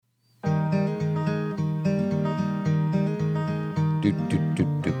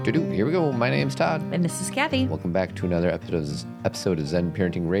Here we go. My name's Todd. And this is Kathy. Welcome back to another episode of Zen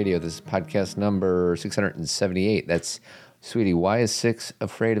Parenting Radio. This is podcast number 678. That's, sweetie, why is 6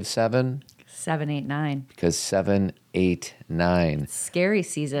 afraid of 7? 7, 8, 9. Because 7, 8, 9. Scary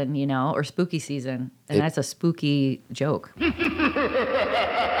season, you know, or spooky season. And that's a spooky joke.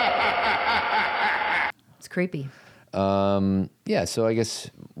 It's creepy. Yeah, so I guess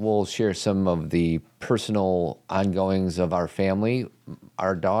we'll share some of the personal ongoings of our family.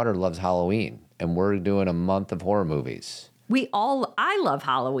 Our daughter loves Halloween, and we're doing a month of horror movies. I love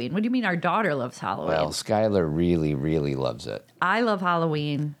Halloween. What do you mean our daughter loves Halloween? Well, Skylar really, really loves it. I love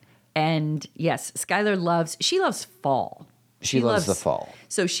Halloween. And yes, Skylar loves fall. She loves the fall.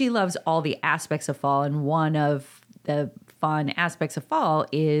 So she loves all the aspects of fall. And one of the fun aspects of fall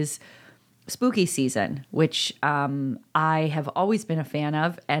is spooky season, which I have always been a fan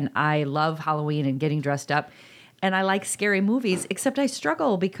of. And I love Halloween and getting dressed up. And I like scary movies, except I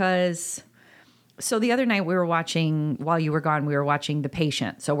struggle because... So the other night while you were gone, we were watching The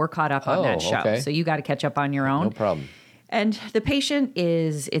Patient. So we're caught up on that show. Okay. So you got to catch up on your own. No problem. And The Patient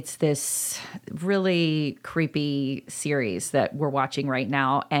it's this really creepy series that we're watching right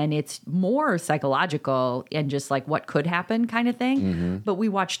now. And it's more psychological and just like what could happen kind of thing. Mm-hmm. But we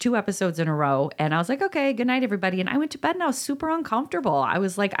watched 2 episodes in a row and I was like, okay, good night, everybody. And I went to bed and I was super uncomfortable. I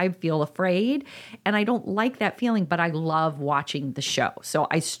was like, I feel afraid and I don't like that feeling, but I love watching the show. So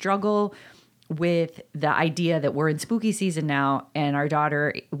I struggle with the idea that we're in spooky season now and our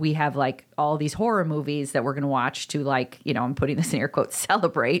daughter, we have like all these horror movies that we're going to watch to like, you know, I'm putting this in air quotes,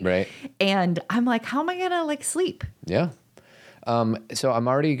 celebrate. Right. And I'm like, how am I going to like sleep? Yeah. So I'm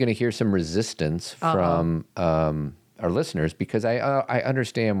already going to hear some resistance from our listeners because I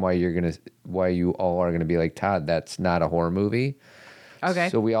understand why you all are going to be like, Todd, that's not a horror movie. Okay.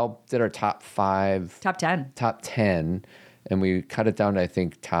 So we all did our top 10. And we cut it down to, I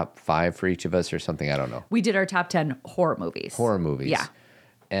think, top 5 for each of us or something. I don't know. We did our top 10 horror movies. Yeah.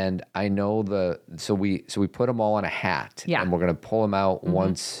 And I know so we put them all in a hat. Yeah. And we're going to pull them out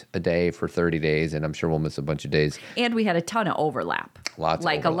once a day for 30 days. And I'm sure we'll miss a bunch of days. And we had a ton of overlap. Lots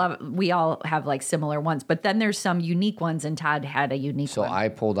like of overlap. We all have like similar ones. But then there's some unique ones and Todd had a unique one. So I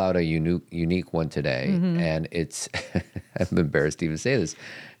pulled out a unique one today. Mm-hmm. And it's, I'm embarrassed to even say this,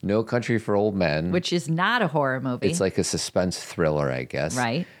 No Country for Old Men. Which is not a horror movie. It's like a suspense thriller, I guess.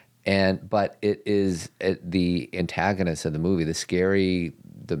 Right. But it is the antagonist of the movie, the scary,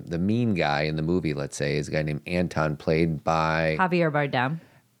 the mean guy in the movie, let's say, is a guy named Anton, played by Javier Bardem.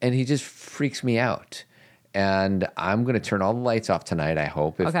 And he just freaks me out. And I'm going to turn all the lights off tonight, I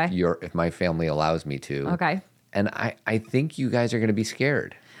hope, if my family allows me to. Okay. And I think you guys are going to be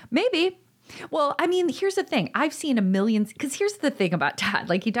scared. Maybe. Well, I mean, here's the thing. I've seen a million, because here's the thing about Todd.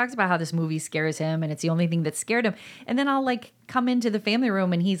 Like, he talks about how this movie scares him and it's the only thing that scared him. And then I'll like come into the family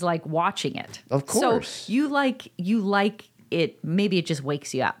room and he's like watching it. Of course. So you like it. Maybe it just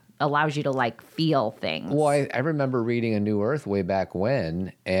wakes you up, allows you to like feel things. Well, I remember reading A New Earth way back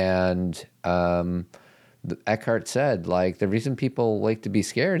when, and Eckhart said, like, the reason people like to be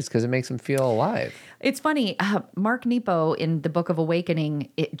scared is because it makes them feel alive. It's funny. Mark Nepo in the Book of Awakening,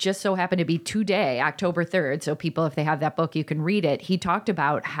 it just so happened to be today, October 3rd. So people, if they have that book, you can read it. He talked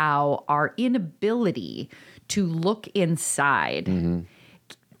about how our inability to look inside,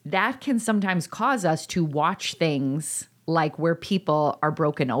 that can sometimes cause us to watch things like where people are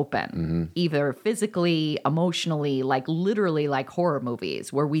broken open, either physically, emotionally, like literally like horror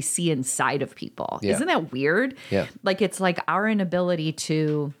movies where we see inside of people. Yeah. Isn't that weird? Yeah. Like it's like our inability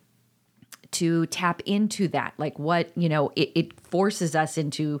to tap into that, like what, you know, it forces us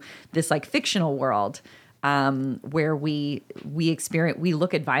into this like fictional world where we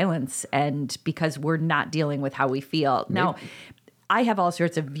look at violence and because we're not dealing with how we feel. Now, I have all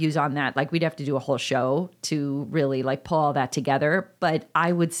sorts of views on that. Like we'd have to do a whole show to really like pull all that together. But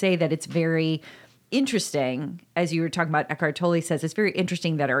I would say that it's very interesting, as you were talking about, Eckhart Tolle says, it's very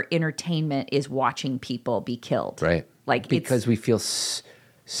interesting that our entertainment is watching people be killed. Right. Like because we feel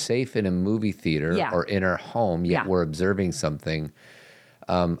safe in a movie theater or in our home, yet we're observing something.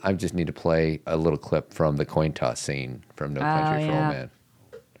 I just need to play a little clip from the coin toss scene from No Country for Old Men.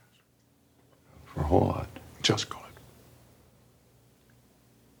 For what? Just call it.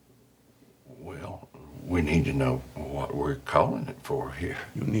 Well, we need to know what we're calling it for here.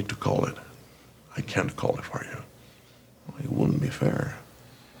 You need to call it. I can't call it for you. It wouldn't be fair.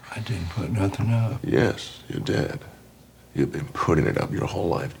 I didn't put nothing up. Yes, you did. You've been putting it up your whole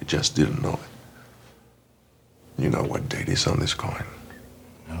life. You just didn't know it. You know what date is on this coin?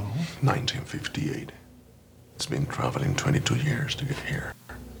 No. 1958. It's been traveling 22 years to get here.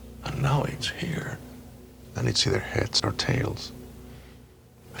 And now it's here. And it's either heads or tails.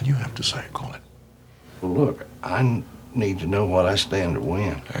 And you have to say, call it. Well, look, need to know what I stand to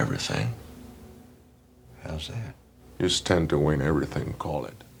win. Everything. How's that? You stand to win everything, call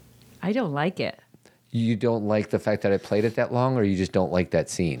it. I don't like it. You don't like the fact that I played it that long, or you just don't like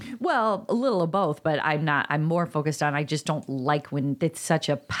that scene? Well, a little of both, but I'm more focused on I just don't like when it's such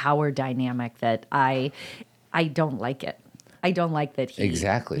a power dynamic that I don't like it. I don't like that he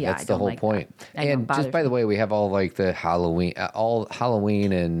Exactly. Yeah, That's I the don't whole like point. that. I know, And it just bothers by the me. way, we have all like the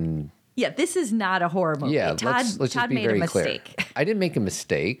Halloween and Yeah, this is not a horror movie. yeah. Todd, let's just Todd be made very a clear. mistake. I didn't make a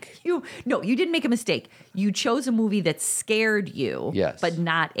mistake. You didn't make a mistake. You chose a movie that scared you, Yes. but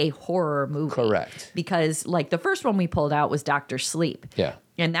not a horror movie. Correct. Because like the first one we pulled out was Doctor Sleep. Yeah.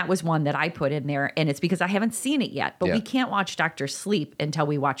 And that was one that I put in there, and it's because I haven't seen it yet. But Yeah. we can't watch Doctor Sleep until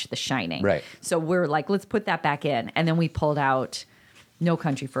we watch The Shining. Right. So we're like, let's put that back in, and then we pulled out No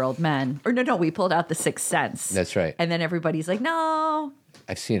Country for Old Men, or no, we pulled out The Sixth Sense. That's right. And then everybody's like, no,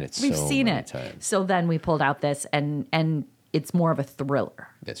 I've seen it. we've so seen many it. times. So then we pulled out this, and it's more of a thriller.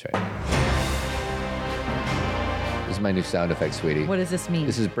 That's right. This is my new sound effect, sweetie. What does this mean?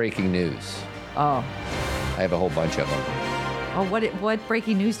 This is breaking news. Oh. I have a whole bunch of them. Oh, what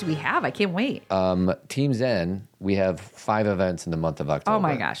breaking news do we have? I can't wait. Team Zen, we have 5 events in the month of October. Oh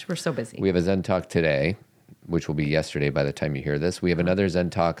my gosh, we're so busy. We have a Zen Talk today, which will be yesterday by the time you hear this. We have another Zen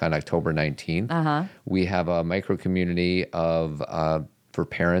Talk on October 19th. Uh-huh. We have a micro community of for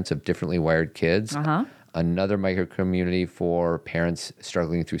parents of differently wired kids. Uh-huh. Another micro community for parents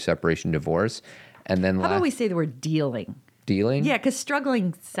struggling through separation, divorce, and then How about we say the word dealing? dealing. Yeah, because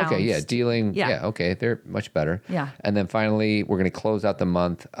struggling sounds. Okay, yeah, dealing. Yeah. Yeah, okay, they're much better. Yeah. And then finally, we're going to close out the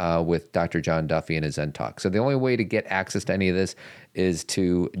month with Dr. John Duffy and his Zen Talk. So the only way to get access to any of this is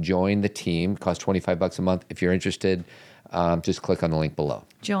to join the team. It costs $25 a month. If you're interested, just click on the link below.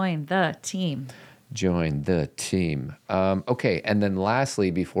 Join the team. Join the team. Okay, and then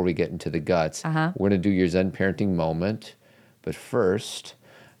lastly, before we get into the guts, Uh-huh. we're going to do your Zen parenting moment. But first,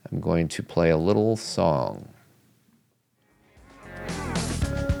 I'm going to play a little song.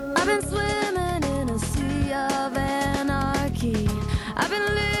 I've been swimming in a sea of anarchy. I've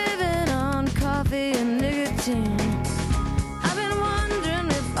been living on coffee and nicotine. I've been wondering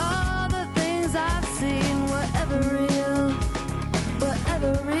if all the things I've seen were ever real, were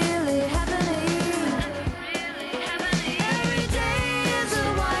ever really happening. Every day is a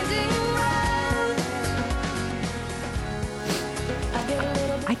winding road. I get a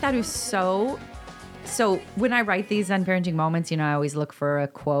little I thought it was so when I write these Zen parenting moments, I always look for a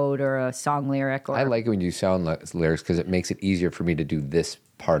quote or a song lyric. Or I like it when you sound lyrics because it makes it easier for me to do this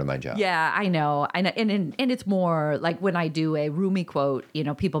part of my job. Yeah, I know. And it's more like when I do a Rumi quote,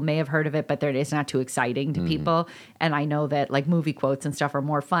 people may have heard of it, but it's not too exciting to people. And I know that like movie quotes and stuff are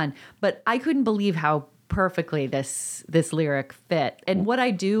more fun. But I couldn't believe how perfectly this lyric fit. And what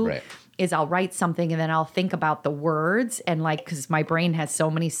I do Right. is I'll write something and then I'll think about the words and because my brain has so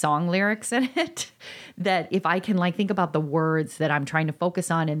many song lyrics in it that if I can think about the words that I'm trying to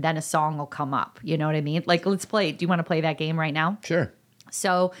focus on and then a song will come up. You know what I mean? Like, let's play. Do you want to play that game right now? Sure.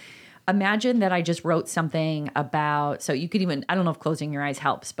 So imagine that I just wrote something about, so you could even, I don't know if closing your eyes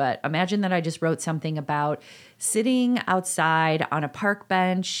helps, but imagine that I just wrote something about sitting outside on a park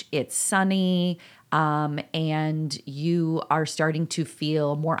bench. It's sunny. And you are starting to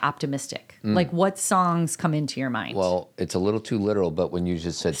feel more optimistic. Like what songs come into your mind? Well, it's a little too literal, but when you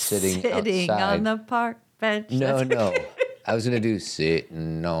just said sitting outside, on the park bench. no. I was going to do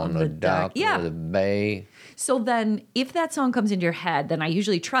sitting on the dock Yeah. of the bay. So then if that song comes into your head, then I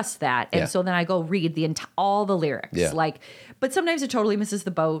usually trust that. And Yeah. so then I go read all the lyrics. Yeah. But sometimes it totally misses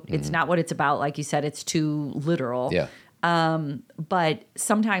the boat. It's not what it's about. Like you said, it's too literal. Yeah. But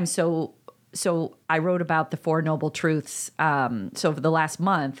sometimes so I wrote about the 4 noble truths. So for the last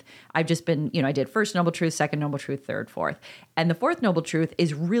month, I've just been, I did first noble truth, second noble truth, third, fourth. And the 4th noble truth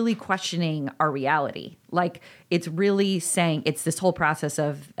is really questioning our reality. Like it's really saying it's this whole process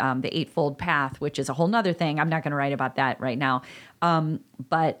of the Eightfold Path, which is a whole nother thing. I'm not going to write about that right now.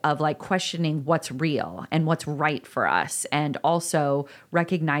 But of questioning what's real and what's right for us. And also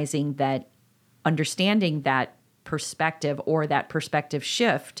recognizing that understanding that perspective or that perspective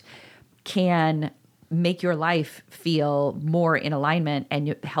shift can make your life feel more in alignment and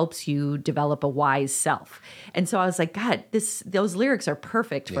it helps you develop a wise self. And so I was like, God, those lyrics are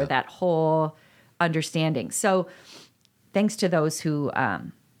perfect for Yeah. that whole understanding. So thanks to those who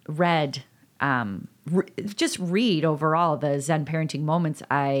read, just read overall the Zen parenting moments.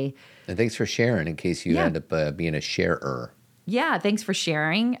 And thanks for sharing in case you Yeah. end up being a sharer. Yeah, thanks for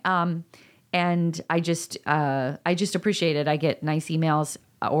sharing. And I just appreciate it. I get nice emails.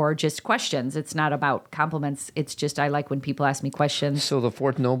 or just questions. It's not about compliments. It's just I like when people ask me questions. So the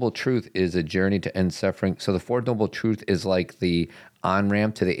Fourth Noble Truth is a journey to end suffering. So the Fourth Noble Truth is like the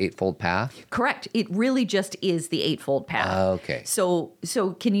on-ramp to the Eightfold Path? Correct. It really just is the Eightfold Path. Okay. So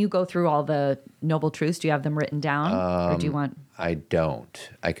can you go through all the Noble Truths? Do you have them written down? Or do you want... I don't.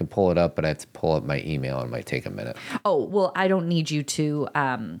 I can pull it up, but I have to pull up my email. It might take a minute. Oh, well, I don't need you to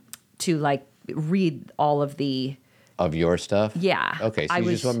like read all of the... Of your stuff? Yeah. Okay, so you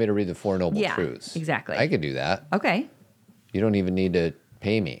just want me to read the Four Noble Truths. Exactly. I could do that. Okay. You don't even need to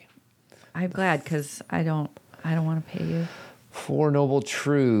pay me. I'm glad because I don't want to pay you. Four Noble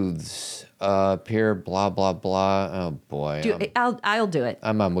Truths appear, blah, blah, blah. Oh, boy. I'll do it.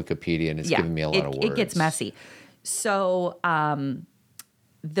 I'm on Wikipedia, and it's giving me a lot of words. It gets messy. So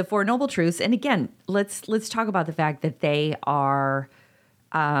the Four Noble Truths, and again, let's talk about the fact that they are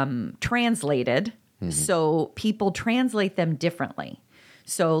translated. So people translate them differently.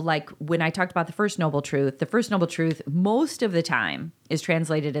 So like when I talked about the First Noble Truth most of the time is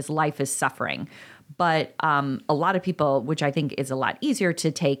translated as life is suffering. But a lot of people, which I think is a lot easier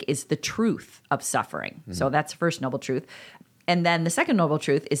to take, is the truth of suffering. So that's the First Noble Truth. And then the Second Noble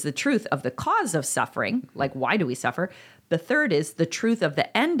Truth is the truth of the cause of suffering, like why do we suffer? The third is the truth of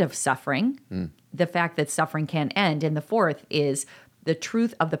the end of suffering, the fact that suffering can end. And the fourth is the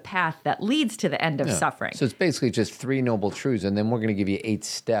truth of the path that leads to the end of suffering. So it's basically just 3 noble truths, and then we're going to give you 8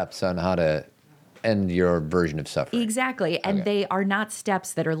 steps on how to end your version of suffering. Exactly. And they are not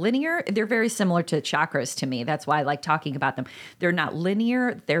steps that are linear. They're very similar to chakras to me. That's why I like talking about them. They're not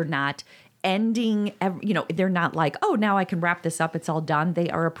linear. They're not ending, they're not like, oh, now I can wrap this up. It's all done. They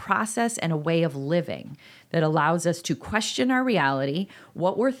are a process and a way of living that allows us to question our reality,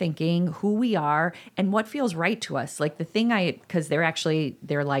 what we're thinking, who we are, and what feels right to us. Like the thing because they're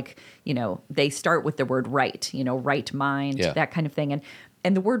like, they start with the word right, right mind, that kind of thing.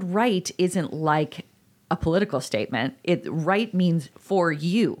 And the word right isn't like a political statement. Right means for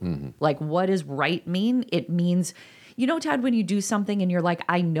you. Like what does right mean? It means, Todd, when you do something and you're like,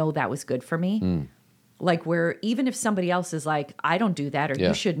 I know that was good for me. Like where even if somebody else is like, I don't do that or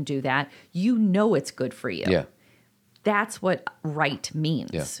you shouldn't do that, it's good for you. Yeah. That's what right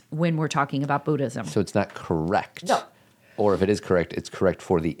means when we're talking about Buddhism. So it's not correct. No. Or if it is correct, it's correct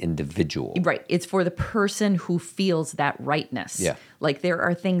for the individual. Right. It's for the person who feels that rightness. Yeah. Like there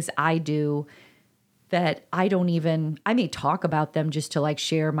are things I do that I may talk about them just to like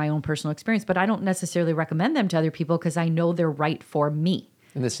share my own personal experience, but I don't necessarily recommend them to other people because I know they're right for me.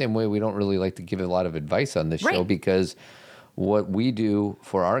 In the same way, we don't really like to give a lot of advice on this show Right. because what we do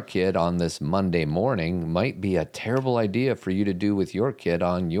for our kid on this Monday morning might be a terrible idea for you to do with your kid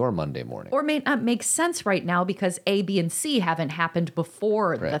on your Monday morning. Or may not make sense right now because A, B, and C haven't happened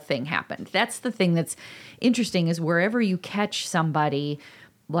before the thing happened. That's the thing that's interesting is wherever you catch somebody,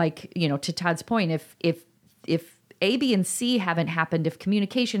 like, to Todd's point, if A, B, and C haven't happened, if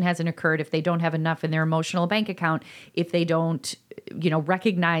communication hasn't occurred, if they don't have enough in their emotional bank account, if they don't,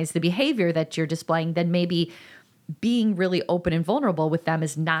 recognize the behavior that you're displaying, then maybe being really open and vulnerable with them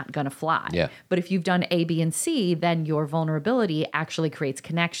is not going to fly. Yeah. But if you've done A, B, and C, then your vulnerability actually creates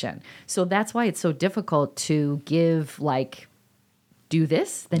connection. So that's why it's so difficult to give like, do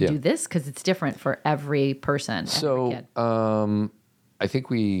this, then do this, because it's different for every person. So, every kid. I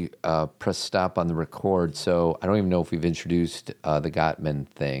think we pressed stop on the record, so I don't even know if we've introduced the Gottman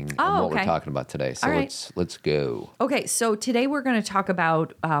thing and what we're talking about today. So All right. let's go. Okay, so today we're going to talk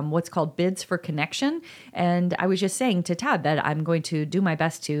about what's called bids for connection. And I was just saying to Todd that I'm going to do my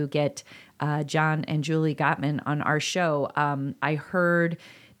best to get John and Julie Gottman on our show. I heard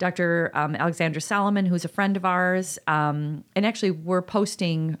Dr. Alexandra Solomon, who's a friend of ours, and actually we're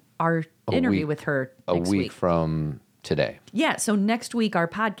posting our interview with her next a week week. from today. Yeah, so next week our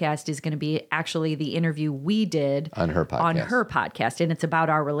podcast is going to be actually the interview we did On her podcast. And it's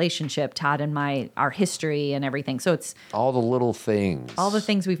about our relationship, Todd and our history and everything. So it's All the little things. all the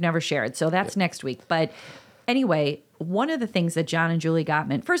things we've never shared. So that's next week. But anyway, one of the things that John and Julie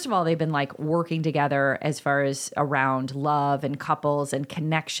Gottman, first of all, they've been like working together as far as around love and couples and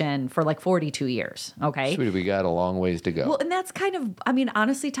connection for like 42 years. Okay. Sweetie, we got a long ways to go. Well, and that's kind of,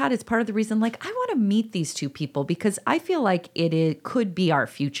 honestly, Todd, it's part of the reason, like, I want to meet these two people because I feel like it could be our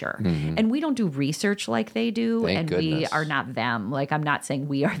future. And we don't do research like they do. Thank and goodness. we are not them. Like, I'm not saying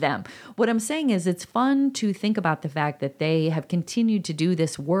we are them. What I'm saying is it's fun to think about the fact that they have continued to do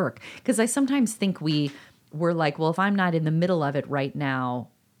this work. Because I sometimes think we're like, well, if I'm not in the middle of it right now,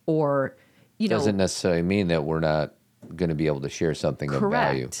 or, Doesn't necessarily mean that we're not going to be able to share something of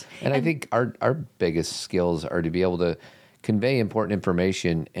value. Correct. And I think our biggest skills are to be able to convey important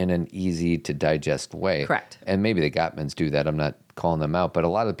information in an easy to digest way. Correct. And maybe the Gottmans do that. I'm not calling them out, but a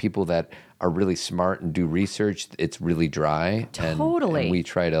lot of people that are really smart and do research, it's really dry. Totally. And we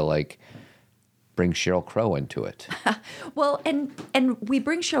try to like bring Sheryl Crow into it. Well, and we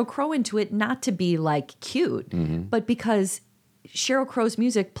bring Sheryl Crow into it not to be like cute, but because Sheryl Crow's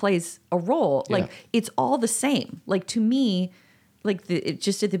music plays a role. Yeah. Like it's all the same. Like to me, like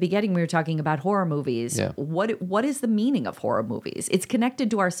just at the beginning we were talking about horror movies. Yeah. What is the meaning of horror movies? It's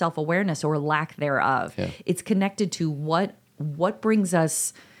connected to our self-awareness or lack thereof. Yeah. It's connected to what brings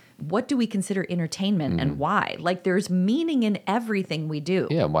us. What do we consider entertainment and why? Like there's meaning in everything we do.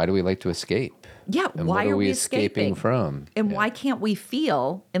 Yeah, why do we like to escape? Yeah, And why what are we escaping from? And Yeah. why can't we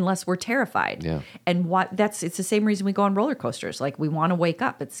feel unless we're terrified? Yeah. And it's the same reason we go on roller coasters. Like we want to wake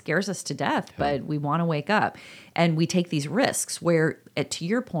up. It scares us to death, but we want to wake up. And we take these risks where, to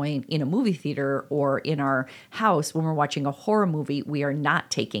your point, in a movie theater or in our house, when we're watching a horror movie, we are not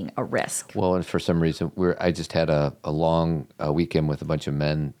taking a risk. Well, and for some reason, I just had a long weekend with a bunch of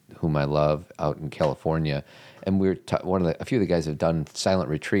men whom I love out in California, and a few of the guys have done silent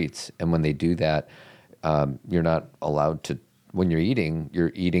retreats, and when they do that, you're not allowed to. When you're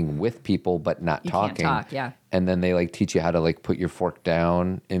eating with people, but not You can't talking. talk, yeah. And then they like teach you how to like put your fork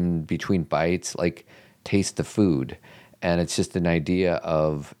down in between bites, like taste the food, and it's just an idea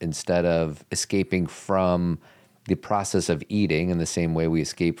of instead of escaping from the process of eating in the same way we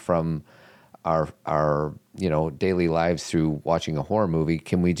escape from our daily lives through watching a horror movie,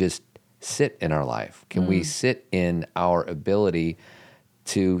 can we just sit in our life? Can we sit in our ability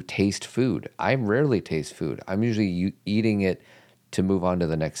to taste food? I rarely taste food. I'm usually eating it to move on to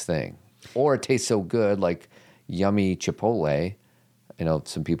the next thing. Or it tastes so good, like yummy Chipotle.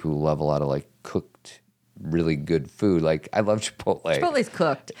 Some people who love a lot of like cooked, really good food. Like I love Chipotle. Chipotle's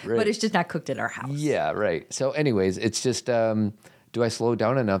cooked, Right. but it's just not cooked at our house. Yeah, right. So anyways, it's just do I slow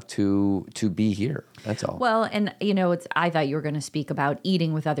down enough to be here? That's all. Well, and I thought you were going to speak about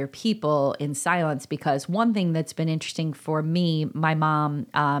eating with other people in silence, because one thing that's been interesting for me, my mom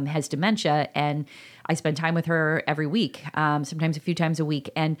has dementia, and I spend time with her every week, sometimes a few times a week.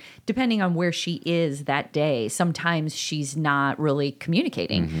 And depending on where she is that day, sometimes she's not really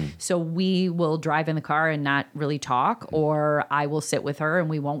communicating. So we will drive in the car and not really talk, or I will sit with her and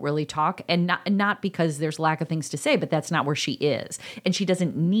we won't really talk. And not because there's lack of things to say, but that's not where she is. And she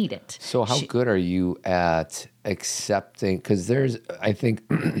doesn't need it. So how good are you at accepting? Because I think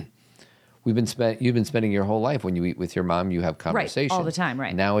you've been spending your whole life when you eat with your mom, you have conversations all the time,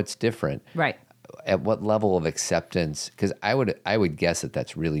 right. Now it's different, Right. At what level of acceptance? Because I would guess that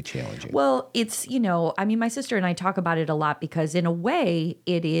that's really challenging. Well, it's, my sister and I talk about it a lot because in a way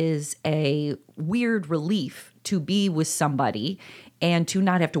it is a weird relief to be with somebody and to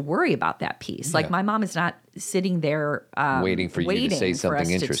not have to worry about that piece. Like my mom is not sitting there waiting for you to say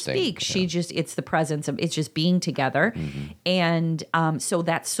something interesting. To speak. She just, it's the presence of, it's just being together. And so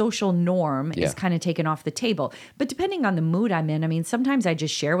that social norm is kind of taken off the table. But depending on the mood I'm in, sometimes I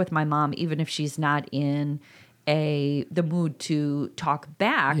just share with my mom, even if she's not in the mood to talk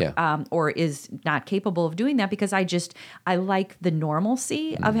back or is not capable of doing that, because I like the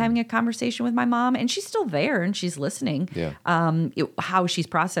normalcy of having a conversation with my mom, and she's still there and she's listening. How she's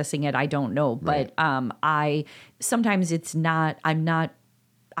processing it, I don't know, but I sometimes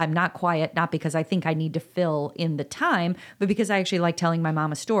I'm not quiet, not because I think I need to fill in the time, but because I actually like telling my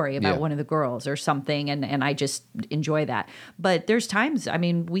mom a story about one of the girls or something, and I just enjoy that. But there's times,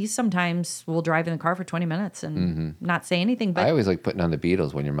 we sometimes will drive in the car for 20 minutes and not say anything. But I always like putting on the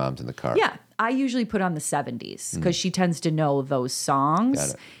Beatles when your mom's in the car. yeah, I usually put on the 70s because she tends to know those songs. Got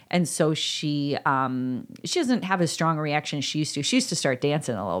it. And so she doesn't have as strong a reaction as she used to. She used to start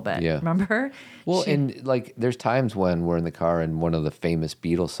dancing a little bit. Yeah. Remember? Well, and like there's times when we're in the car and one of the famous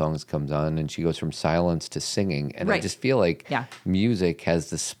Beatles songs comes on and she goes from silence to singing. And I Right. just feel like Yeah. music has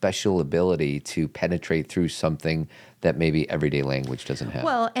the special ability to penetrate through something that maybe everyday language doesn't have.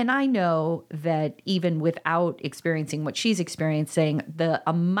 Well, and I know that even without experiencing what she's experiencing, the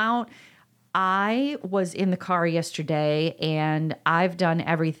amount. I was in the car yesterday and I've Done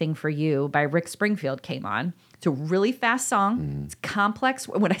Everything for You by Rick Springfield came on. It's a really fast song. It's complex.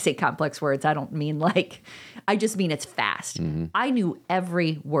 When I say complex words, I don't mean I just mean it's fast. I knew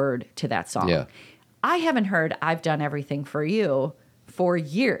every word to that song. Yeah. I haven't heard I've Done Everything for You for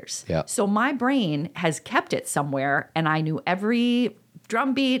years. Yeah. So my brain has kept it somewhere, and I knew every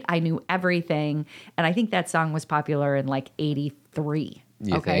drum beat. I knew everything. And I think that song was popular in 83.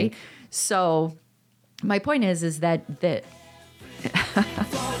 You okay. think? So my point is that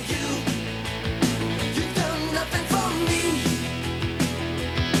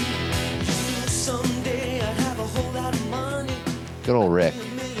Good old Rick.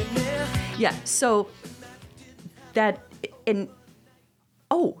 yeah, so that, and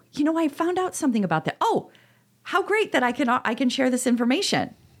Oh, I found out something about that. Oh, how great that I can share this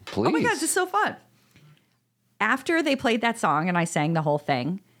information. Please. Oh my God, this is so fun. After they played that song and I sang the whole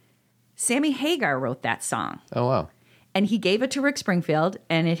thing, Sammy Hagar wrote that song. Oh, wow. And he gave it to Rick Springfield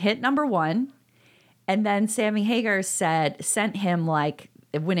and it hit number 1. And then Sammy Hagar sent him, like,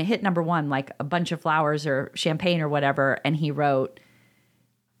 when it hit number 1, like a bunch of flowers or champagne or whatever. And he wrote,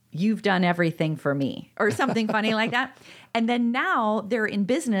 "You've done everything for me," or something funny like that. And then now they're in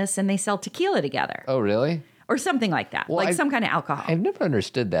business and they sell tequila together Oh, really? or something like that, Well, some kind of alcohol. I've never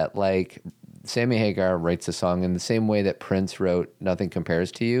understood that. Like, Sammy Hagar writes a song in the same way that Prince wrote "Nothing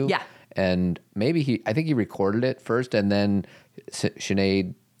Compares to You." Yeah. And maybe I think he recorded it first, and then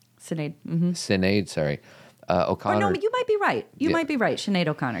Sinead O'Connor. Or no, but you might be right. You might be right. Sinead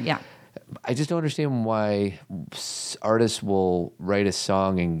O'Connor. Yeah. I just don't understand why artists will write a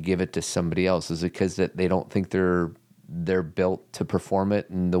song and give it to somebody else. Is it because that they don't think they're built to perform it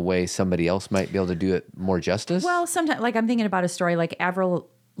in the way somebody else might be able to do it more justice? Well, sometimes, like, I'm thinking about a story like Avril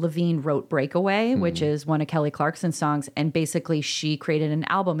Lavigne wrote Breakaway, which is one of Kelly Clarkson's songs. And basically she created an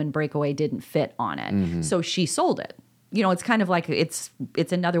album and Breakaway didn't fit on it. So she sold it. It's kind of like it's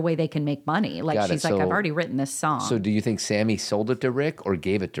another way they can make money. Like, she's like, I've already written this song. So do you think Sammy sold it to Rick or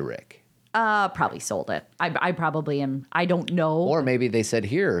gave it to Rick? Probably sold it. I probably am. I don't know. Or maybe they said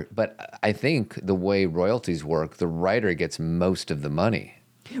here, but I think the way royalties work, the writer gets most of the money.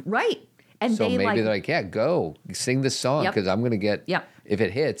 Right. And So they maybe they're like, yeah, go sing this song Yep. because I'm going to get, Yep. if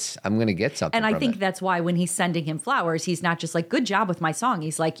it hits, I'm going to get something and I from think it. that's why when he's sending him flowers, he's not just like, "Good job with my song."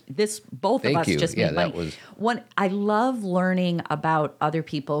 He's like, both Thank of us you. just Yeah, made that money. was- I love learning about other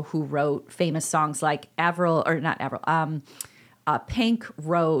people who wrote famous songs, like Pink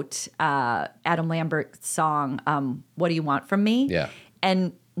wrote Adam Lambert's song, "What Do You Want From Me?" Yeah.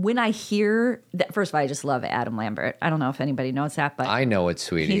 And when I hear that, first of all, I just love Adam Lambert. I don't know if anybody knows that, but I know it,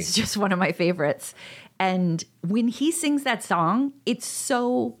 sweetie. he's just one of my favorites. And when he sings that song, it's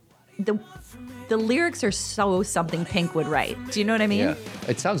so the lyrics are so something Pink would write. Do you know what I mean? Yeah.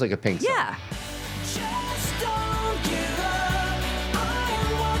 It sounds like a Pink song. Yeah.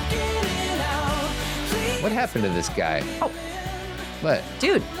 What happened to this guy? Oh. What?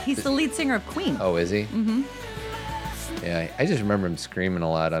 Dude, he's the lead singer of Queen. Oh, is he? Mm-hmm. Yeah, I just remember him screaming a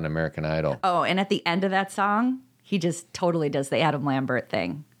lot on American Idol. Oh, and at the end of that song, he just totally does the Adam Lambert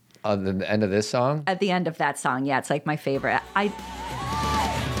thing. On the end of this song? At the end of that song, yeah, it's like my favorite. Listen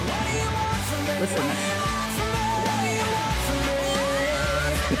to this.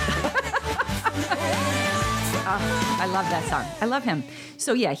 I love that song. I love him.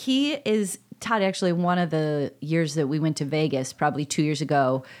 So yeah, he is, Todd, actually one of the years that we went to Vegas, probably 2 years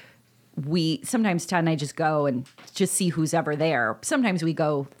ago, sometimes Todd and I just go and just see who's ever there. Sometimes we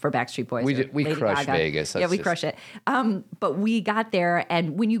go for Backstreet Boys. We Lady crush Gaga. Vegas. Yeah, we crush it. But we got there,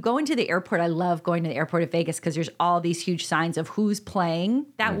 and when you go into the airport, I love going to the airport of Vegas because there's all these huge signs of who's playing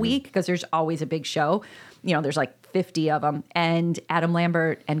that week because there's always a big show. There's like 50 of them. And Adam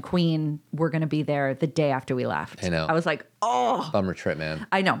Lambert and Queen were going to be there the day after we left. I know. I was like, oh. Bummer trip, man.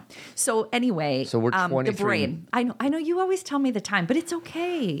 I know. So anyway, So we're 23. The brain. I know you always tell me the time, but it's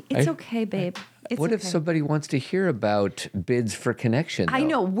okay. It's okay, babe. It's What okay. if somebody wants to hear about bids for connection? I though?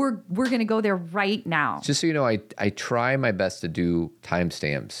 know. We're going to go there right now. Just so you know, I try my best to do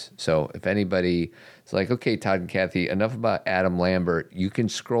timestamps. So if anybody is like, okay, Todd and Kathy, enough about Adam Lambert, you can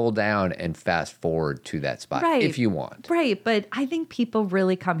scroll down and fast forward to that spot Right. if you want. Right, but I think people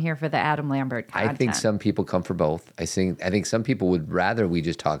really come here for the Adam Lambert content. I think some people come for both. I think some people would rather we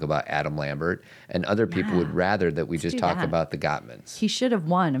just talk about Adam Lambert, and other people would rather that we just do talk that. about the Gottmans. He should have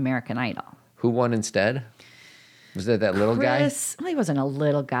won American Idol. Who won instead? Was that little Chris, well, he wasn't a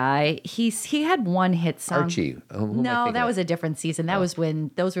little guy. He had one hit guy? song. Archie. Who am I No, thinking that of? was a different season. That was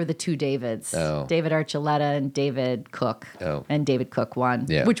when those were the two Davids. Oh. David Archuleta and David Cook. Oh. And David Cook won,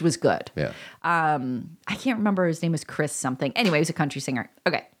 Yeah. which was good. Yeah. I can't remember, his name was Chris something. Anyway, he was a country singer.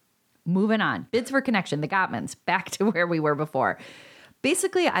 Okay, moving on. Bids for Connection, the Gottmans, back to where we were before.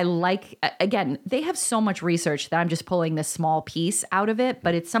 Basically, again, they have so much research that I'm just pulling this small piece out of it,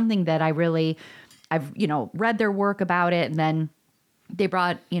 but it's something that I've read their work about it. And then they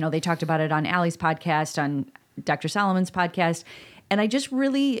brought, they talked about it on Allie's podcast, on Dr. Solomon's podcast. And I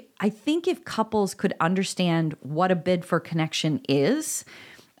think if couples could understand what a bid for connection is,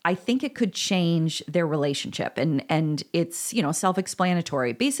 I think it could change their relationship. And it's,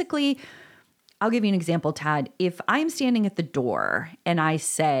 self-explanatory. Basically, I'll give you an example, Todd. If I'm standing at the door and I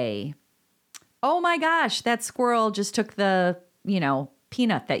say, "Oh my gosh, that squirrel just took the,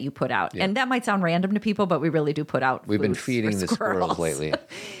 peanut that you put out." Yeah. And that might sound random to people, but we really do put out We've been foods for feeding the squirrels lately.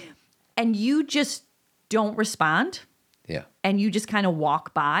 And you just don't respond, Yeah. and you just kind of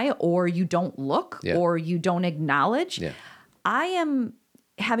walk by, or you don't look, Yeah. or you don't acknowledge, Yeah. I am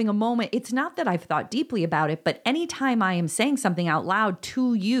having a moment. It's not that I've thought deeply about it, but anytime I am saying something out loud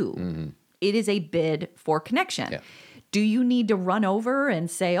to you, it is a bid for connection. Yeah. Do you need to run over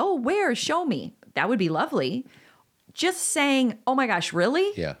and say, oh, where? Show me. That would be lovely. Just saying, oh my gosh, really?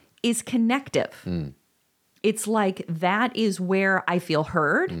 Yeah. Is connective. It's like that is where I feel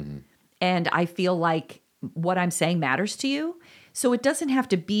heard, and I feel like what I'm saying matters to you. So it doesn't have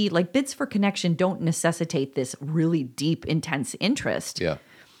to be like bids for connection don't necessitate this really deep, intense interest. Yeah.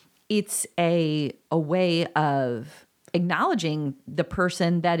 It's a way of acknowledging the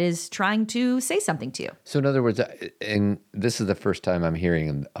person that is trying to say something to you. So in other words, and this is the first time I'm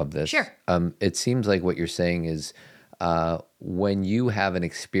hearing of this. Sure. It seems like what you're saying is when you have an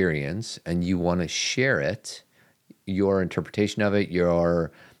experience and you want to share it, your interpretation of it,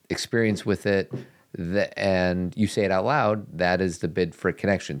 your experience with it, and you say it out loud, that is the bid for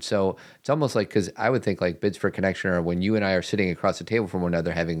connection. So it's almost like, because I would think like bids for connection are when you and I are sitting across the table from one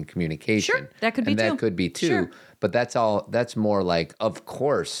another having communication. Sure, that could be and too. that could be too. Sure. But that's more like, of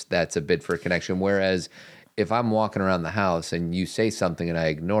course, that's a bid for connection. Whereas if I'm walking around the house and you say something and I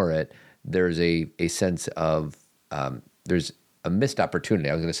ignore it, there's a sense of, there's a missed opportunity.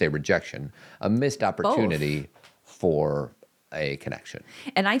 I was going to say rejection, a missed opportunity for a connection.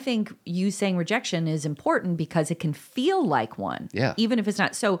 And I think you saying rejection is important because it can feel like one. Yeah. Even if it's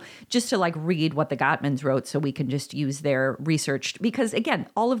not. So just to like read what the Gottmans wrote so we can just use their research. Because again,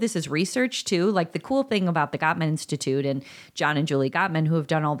 all of this is research too. Like the cool thing about the Gottman Institute and John and Julie Gottman, who have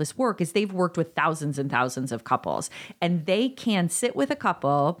done all this work, is they've worked with thousands and thousands of couples. And they can sit with a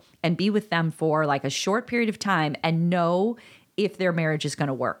couple and be with them for like a short period of time and know if their marriage is going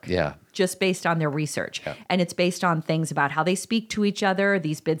to work. Yeah. Just based on their research. Yeah. And it's based on things about how they speak to each other,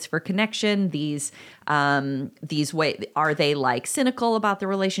 these bids for connection, these way, are they like cynical about the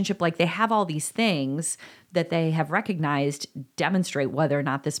relationship? Like they have all these things that they have recognized demonstrate whether or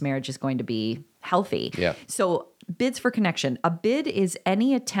not this marriage is going to be healthy. Yeah. So bids for connection. A bid is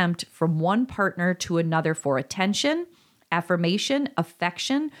any attempt from one partner to another for attention, affirmation,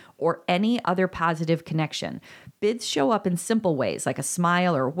 affection, or any other positive connection. Bids show up in simple ways like a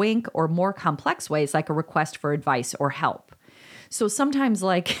smile or wink, or more complex ways like a request for advice or help. So sometimes,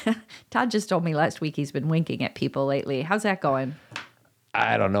 like Todd just told me last week he's been winking at people lately. How's that going?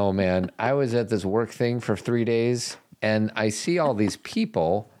 I don't know, man. I was at this work thing for 3 days and I see all these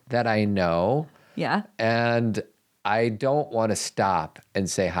people that I know. Yeah. And I don't want to stop and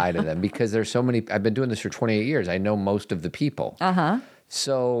say hi to them because there's so many. I've been doing this for 28 years. I know most of the people.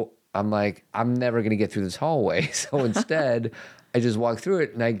 So I'm like, I'm never going to get through this hallway. So instead, I just walk through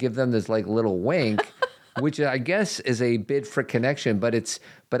it and I give them this like little wink, which I guess is a bid for connection,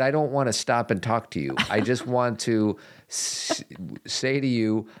 but I don't want to stop and talk to you. I just want to say to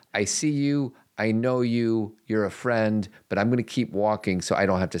you, I see you, I know you, you're a friend, but I'm going to keep walking so I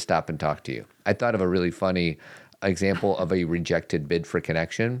don't have to stop and talk to you. I thought of a really funny example of a rejected bid for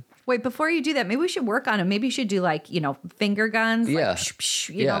connection. Wait, before you do that, maybe we should work on it. Maybe you should do like, finger guns. Yeah. Like, psh, psh,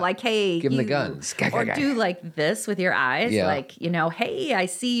 you Yeah. know, like, hey. Give 'em the you. guns. Or do like this with your eyes. Yeah. Like, hey, I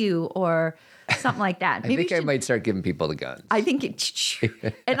see you. Or something like that. I Maybe think you I should- might start giving people the guns. I think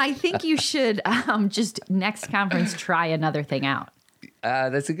and I think you should just next conference try another thing out.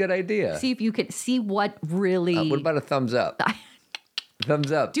 That's a good idea. See if you could see what really. What about a thumbs up?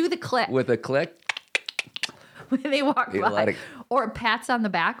 Thumbs up. do the click With a click? when they walk Yeah, by, or pats on the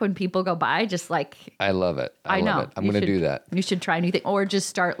back when people go by. Just like I love it. I love know it. I'm You going to should- do that. You should try a new thing, or just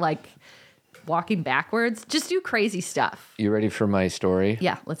start like walking backwards. Just do crazy stuff. You ready for my story?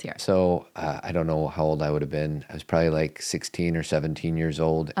 Yeah, let's hear it. So I don't know how old I would have been. I was probably like 16 or 17 years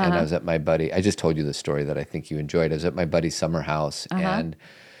old. And I was at my buddy. I just told you the story that I think you enjoyed. I was at my buddy's summer house and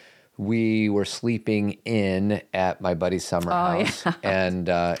we were sleeping in at my buddy's summer house. yeah.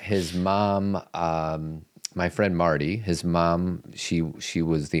 And his mom, my friend Marty, his mom, she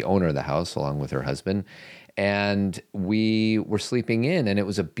was the owner of the house along with her husband. And we were sleeping in, and it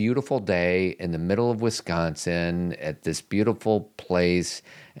was a beautiful day in the middle of Wisconsin at this beautiful place,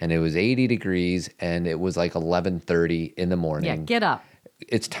 and it was 80 degrees, and it was like 11:30 in the morning. Yeah, get up.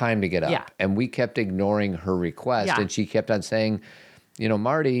 It's time to get up. Yeah. And we kept ignoring her request, Yeah. and she kept on saying,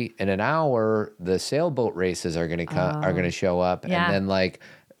 Marty, in an hour, the sailboat races are going to come, are going to show up, Yeah. and then like.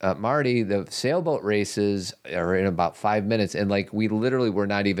 Marty, the sailboat races are in about 5 minutes. And like, we literally were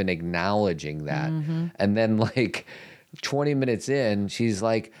not even acknowledging that. And then like 20 minutes in, she's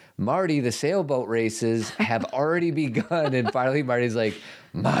like, Marty, the sailboat races have already begun. And finally, Marty's like,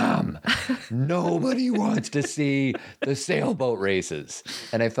 Mom, nobody wants to see the sailboat races.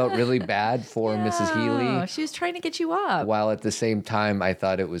 And I felt really bad for Mrs. Healy. She was trying to get you up. While at the same time, I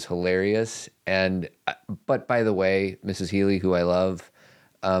thought it was hilarious. But by the way, Mrs. Healy, who I love,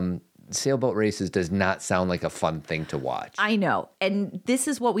 sailboat races does not sound like a fun thing to watch. I know. And this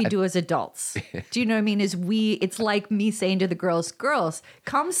is what we do as adults. Do you know what I mean? It's like me saying to the girls,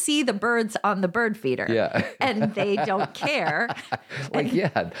 come see the birds on the bird feeder. Yeah. And they don't care.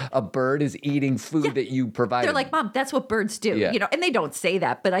 A bird is eating food that you provide. They're like, Mom, that's what birds do. Yeah. And they don't say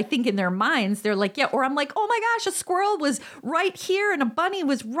that, but I think in their minds, they're like, yeah. Or I'm like, oh my gosh, a squirrel was right here and a bunny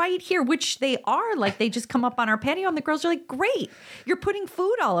was right here, which they are. Like, they just come up on our patio and the girls are like, great. You're putting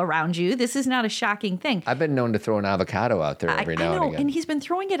food all around you. This is not a shocking thing. I've been known to throw an avocado out there every now and again. And he's been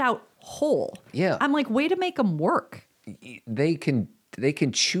throwing it out whole. Yeah. I'm like, way to make them work. They can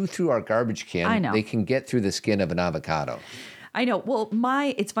chew through our garbage can. I know. They can get through the skin of an avocado. I know. Well,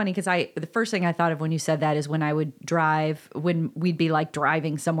 it's funny because the first thing I thought of when you said that is when I would drive, when we'd be like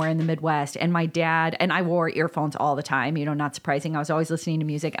driving somewhere in the Midwest, and my dad, and I wore earphones all the time, not surprising. I was always listening to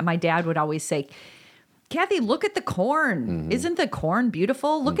music, and my dad would always say, Kathy, look at the corn. Mm-hmm. Isn't the corn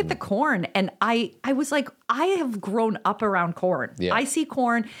beautiful? Look at the corn. And I was like, I have grown up around corn. Yeah. I see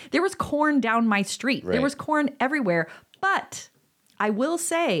corn. There was corn down my street. Right. There was corn everywhere. But I will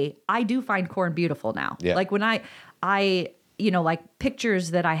say, I do find corn beautiful now. Yeah. Like when I like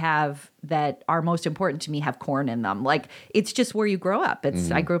pictures that I have that are most important to me have corn in them. Like it's just where you grow up.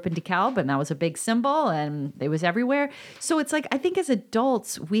 I grew up in DeKalb, and that was a big symbol, and it was everywhere. So it's like, I think as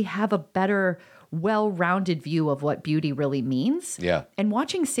adults, we have a better, well-rounded view of what beauty really means. Yeah. And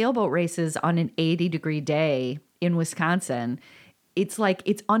watching sailboat races on an 80-degree day in Wisconsin, it's like,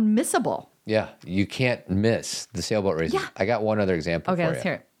 it's unmissable. Yeah, you can't miss the sailboat races. Yeah. I got one other example Okay, for let's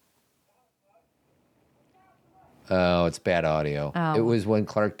you. hear it. Oh, it's bad audio. Oh. It was when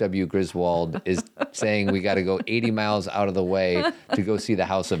Clark W. Griswold is saying we got to go 80 miles out of the way to go see the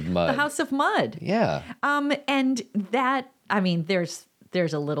House of Mud. The House of Mud. Yeah. And that, I mean, there's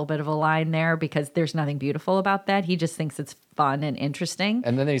a little bit of a line there because there's nothing beautiful about that. He just thinks it's fun and interesting.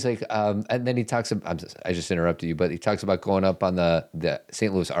 And then he's like, and then he talks about, I just interrupted you, but he talks about going up on the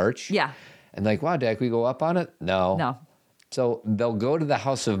St. Louis Arch. Yeah. And like, wow, Dad, can we go up on it? No. So they'll go to the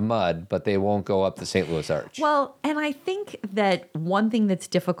House of Mud, but they won't go up the St. Louis Arch. Well, and I think that one thing that's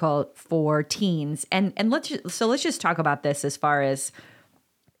difficult for teens, and let's just talk about this as far as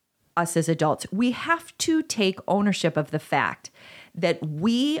us as adults. We have to take ownership of the fact that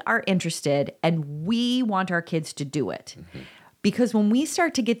we are interested and we want our kids to do it. Mm-hmm. Because when we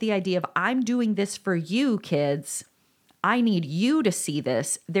start to get the idea of, I'm doing this for you, kids, I need you to see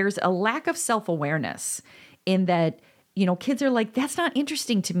this, there's a lack of self-awareness in that, kids are like, that's not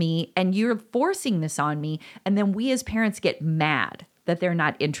interesting to me, and you're forcing this on me. And then we as parents get mad that they're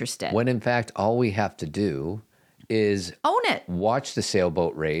not interested. When in fact, all we have to do is own it. Watch the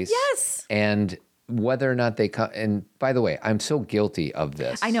sailboat race. Yes. And whether or not they come. And by the way, I'm so guilty of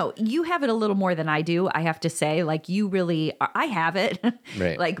this. I know you have it a little more than I do. I have to say, like, you really, I have it.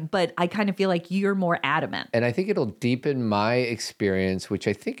 Right. Like, but I kind of feel like you're more adamant. And I think it'll deepen my experience, which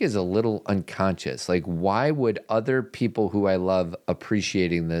I think is a little unconscious. Like, why would other people who I love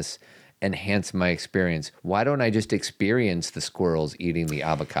appreciating this enhance my experience? Why don't I just experience the squirrels eating the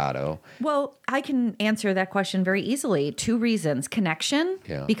avocado? Well, I can answer that question very easily. 2 reasons. Connection,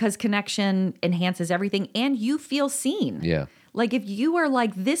 because connection enhances everything, and you feel seen. Yeah. Like if you are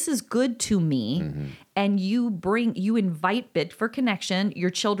like, this is good to me, and you invite Bid for Connection,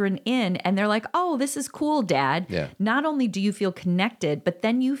 your children in, and they're like, oh, this is cool, Dad. Yeah. Not only do you feel connected, but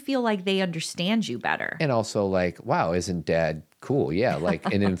then you feel like they understand you better. And also like, wow, isn't Dad cool? Yeah,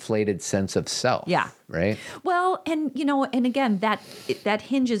 like an inflated sense of self. Yeah. Right? Well, and and again, that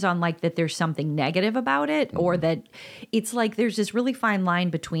hinges on like that there's something negative about it, or that it's like there's this really fine line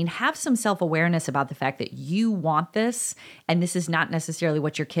between have some self-awareness about the fact that you want this, and this is not necessarily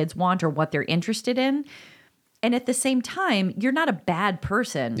what your kids want or what they're interested in. And at the same time, you're not a bad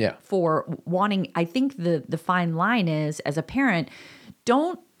person for wanting. I think the fine line is, as a parent,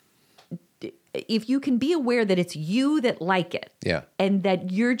 if you can be aware that it's you that like it, and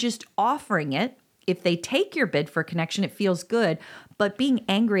that you're just offering it. If they take your Bid for Connection, it feels good. But being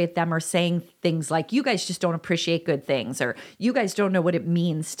angry at them or saying things like, you guys just don't appreciate good things, or you guys don't know what it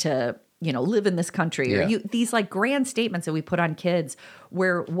means to, live in this country, or these like grand statements that we put on kids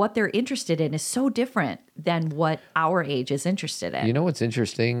where what they're interested in is so different than what our age is interested in. You know what's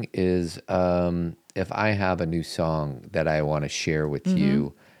interesting is if I have a new song that I want to share with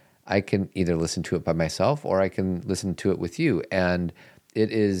you, I can either listen to it by myself or I can listen to it with you. And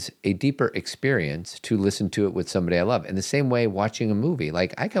it is a deeper experience to listen to it with somebody I love. In the same way, watching a movie.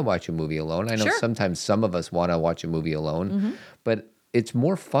 Like, I can watch a movie alone. I know Sure. sometimes some of us want to watch a movie alone, but it's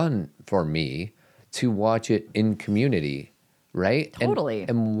more fun for me to watch it in community, right? Totally.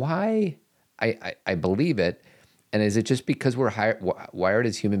 And why I believe it. And is it just because we're wired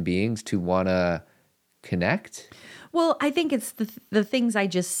as human beings to want to connect? Well, I think it's the things I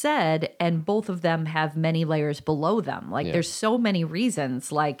just said, and both of them have many layers below them. Like, Yeah. there's so many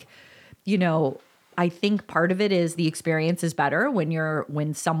reasons. Like, you know, I think part of it is the experience is better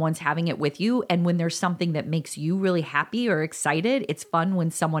when someone's having it with you, and when there's something that makes you really happy or excited. It's fun when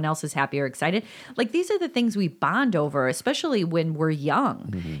someone else is happy or excited. Like, these are the things we bond over, especially when we're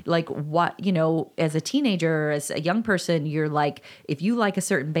young. Like, what, you know, as a teenager, as a young person, you're like, if you like a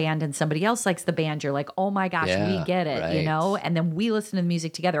certain band and somebody else likes the band, you're like, oh my gosh, Yeah, we get it, you right. know? And then we listen to the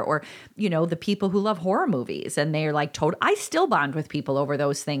music together. Or, you know, the people who love horror movies, and they're like, I still bond with people over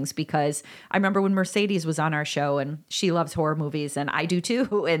those things, because I remember when Mercedes was on our show, and she loves horror movies, and I do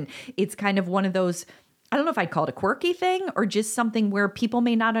too. And it's kind of one of those, I don't know if I'd call it a quirky thing or just something where people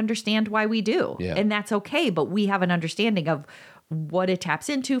may not understand why we do. Yeah. And that's okay, but we have an understanding of what it taps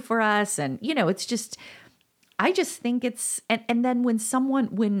into for us. And, you know, it's just, I just think it's, and then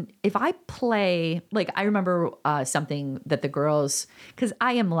if I play, like, I remember something that the girls, because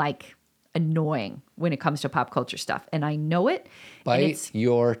I am like annoying when it comes to pop culture stuff, and I know it. And Bite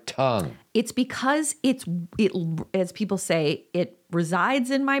your tongue. it's because it, as people say, it resides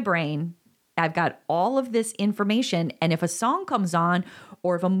in my brain. I've got all of this information, and if a song comes on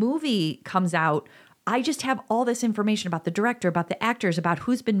or if a movie comes out, I just have all this information about the director, about the actors, about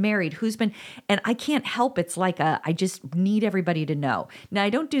who's been married, and I can't help. It's like I just need everybody to know. Now, I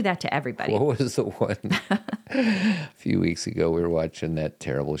don't do that to everybody. What was the one a few weeks ago? We were watching that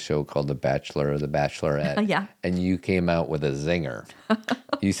terrible show called The Bachelor or The Bachelorette. Yeah. And you came out with a zinger.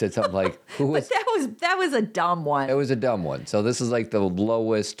 You said something like, "Who was?" That was a dumb one. It was a dumb one. So this is like the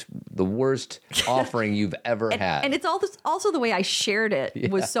worst offering you've ever had. And it's also the way I shared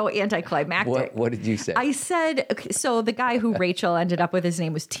it was so anticlimactic. What did you say? I said, okay, so the guy who Rachel ended up with, his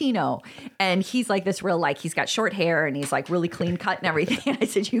name was Tino. And he's like this real, like, he's got short hair and he's like really clean cut and everything. And I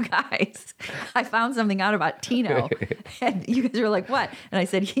said, you guys, I found something out about Tino. And you guys were like, what? And I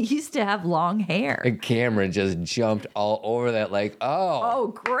said, he used to have long hair. And Cameron just jumped all over that like, Oh,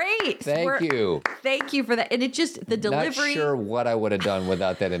 great. thank you. Thank you for that. And it just, the delivery. Not sure what I would have done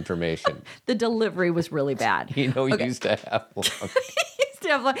without that information. The delivery was really bad. You know, Okay. you used to have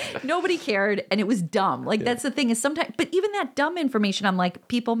one. Nobody cared, and it was dumb. Like, that's the thing, is sometimes, but even that dumb information, I'm like,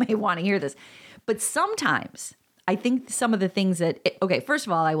 people may want to hear this. But sometimes I think some of the things first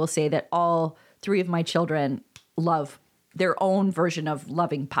of all, I will say that all three of my children love their own version of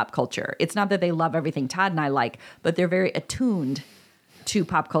loving pop culture. It's not that they love everything Todd and I like, but they're very attuned to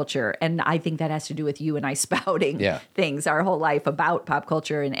pop culture. And I think that has to do with you and I spouting things our whole life about pop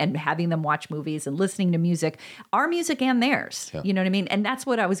culture, and having them watch movies and listening to music, our music and theirs. Yeah. You know what I mean? And that's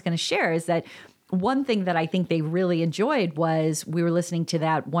what I was going to share, is that one thing that I think they really enjoyed was we were listening to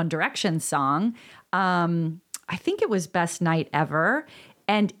that One Direction song. I think it was Best Night Ever.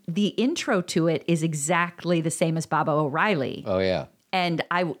 And the intro to it is exactly the same as Baba O'Reilly. Oh, yeah. And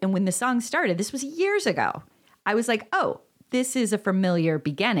when the song started, this was years ago, I was like, oh, this is a familiar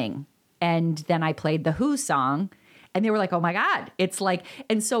beginning. And then I played the Who song, and they were like, oh my God, it's like,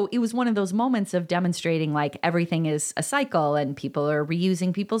 and so it was one of those moments of demonstrating like everything is a cycle and people are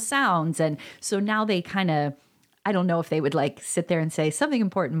reusing people's sounds. And so now they kind of, I don't know if they would like sit there and say something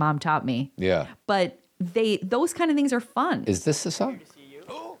important Mom taught me. Yeah. But those kind of things are fun. Is this the song? To see you.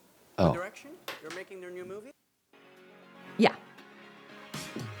 Oh. One Direction? You're making their new movie? Yeah.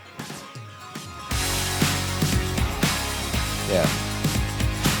 Yeah.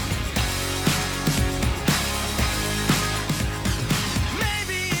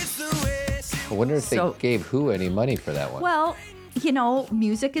 I wonder if they So- gave Who any money for that one. Well, you know,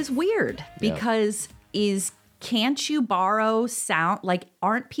 music is weird because can't you borrow sound? Like,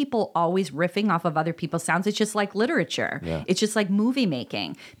 aren't people always riffing off of other people's sounds? It's just like literature. Yeah. It's just like movie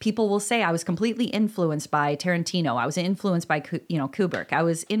making. People will say, I was completely influenced by Tarantino. I was influenced by,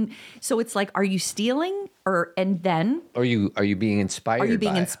 Kubrick. So it's like, are you stealing and then Are you being inspired? are you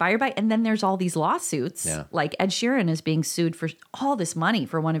being by it? inspired by? And then there's all these lawsuits. Yeah. Like Ed Sheeran is being sued for all this money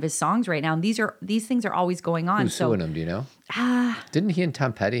for one of his songs right now, and these things are always going on. Who's suing him? Do you know? Didn't he and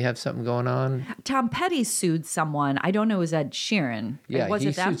Tom Petty have something going on? Tom Petty sued someone. I don't know, it was Ed Sheeran. Yeah, was he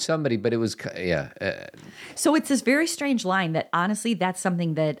it them? sued somebody, but it was So it's this very strange line that honestly, that's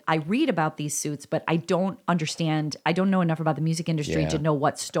something that I read about these suits, but I don't understand. I don't know enough about the music industry Yeah. to know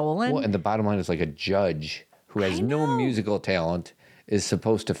what's stolen. well, and the bottom line is like a judge who has I no know. musical talent is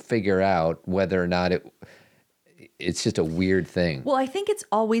supposed to figure out whether or not it's just a weird thing. Well, I think it's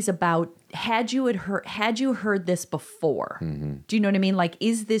always about had you heard this before? Mm-hmm. Do you know what I mean? Like,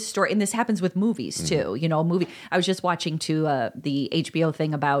 is this story? And this happens with movies Mm-hmm. too. You know, a movie. I was just watching the HBO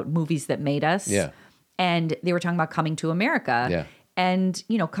thing about movies that made us. Yeah. And they were talking about Coming to America. Yeah. And,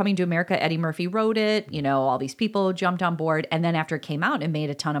 you know, Coming to America, Eddie Murphy wrote it, you know, all these people jumped on board. And then after it came out and made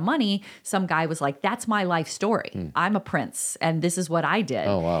a ton of money, some guy was like, that's my life story. I'm a prince and this is what I did.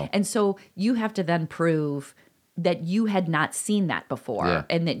 Oh, wow. And so you have to then prove that you had not seen that before Yeah.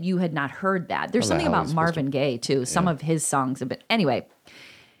 and that you had not heard that. There's How the something hell about is he supposed Marvin Gaye too. Some of his songs have been, anyway.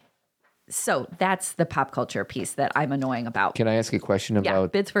 So that's the pop culture piece that I'm annoying about. Can I ask a question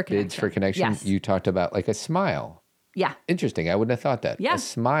about bids for Bids for connection. connection. Yes. You talked about like a smile. Yeah. Interesting. I wouldn't have thought that. Yeah. A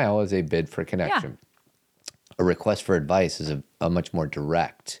smile is a bid for connection. A request for advice is a much more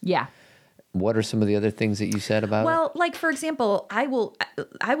direct. Yeah. What are some of the other things that you said about it? Well, like for example, I will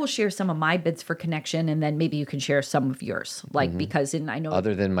share some of my bids for connection, and then maybe you can share some of yours. Like because I know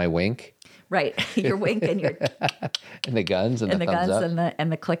Other than my wink right, your wink and your and the guns and, and the thumbs guns up. and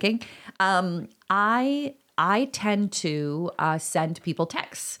the clicking. I tend to send people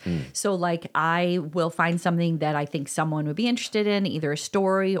texts. So like I will find something that I think someone would be interested in, either a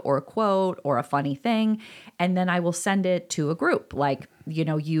story or a quote or a funny thing, and then I will send it to a group. Like, you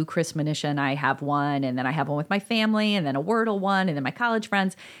know, you, Chris Manisha, and I have one, and then I have one with my family, and then a Wordle one, and then my college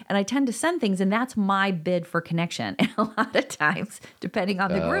friends. And I tend to send things, and that's my bid for connection. And a lot of times, depending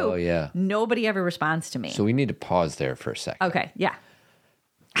on the group, yeah. nobody ever responds to me. So we need to pause there for a second. Okay, yeah.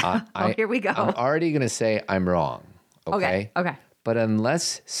 Here we go. I'm already going to say I'm wrong. Okay. Okay. But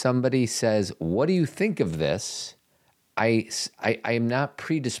unless somebody says, "What do you think of this?" I am not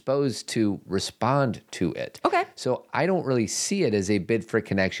predisposed to respond to it. Okay. So I don't really see it as a bid for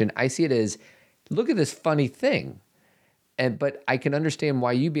connection. I see it as, look at this funny thing. But I can understand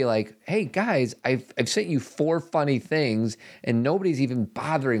why you'd be like, hey guys, I've sent you 4 funny things and nobody's even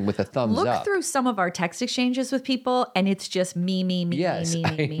bothering with a thumbs Look up. through some of our text exchanges with people, and it's just me, Yes, me,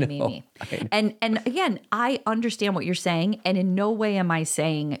 I me, me, know. me. And again, I understand what you're saying, and in no way am I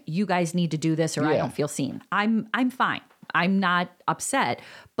saying you guys need to do this or I Yeah. don't feel seen. I'm fine. I'm not upset,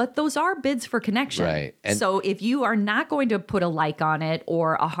 but those are bids for connection. Right. And- so if you are not going to put a like on it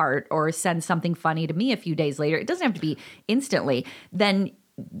or a heart or send something funny to me a few days later, it doesn't have to be instantly, then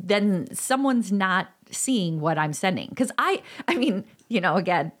someone's not seeing what I'm sending. Because I mean, you know,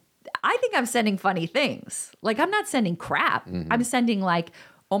 again, I think I'm sending funny things. Like I'm not sending crap. I'm sending like,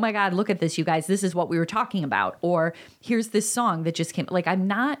 oh my God, look at this, you guys. This is what we were talking about. Or here's this song that just came. Like I'm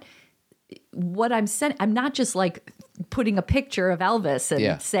not just like putting a picture of Elvis and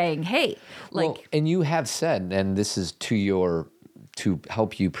Yeah. saying, hey, like, Well, and you have said, and this is to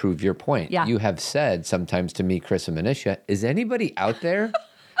help you prove your point. Yeah. You have said sometimes to me, Chris and Manisha, is anybody out there?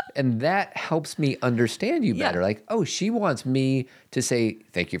 And that helps me understand you better. Yeah. Like, oh, she wants me to say,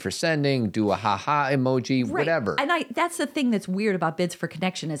 thank you for sending, do a ha-ha emoji, right. whatever. And that's the thing that's weird about bids for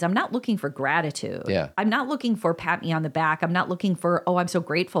connection is I'm not looking for gratitude. Yeah. I'm not looking for pat me on the back. I'm not looking for, oh, I'm so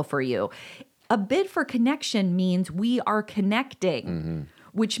grateful for you. A bid for connection means we are connecting.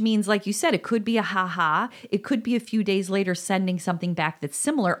 Which means, like you said, it could be a ha-ha. It could be a few days later sending something back that's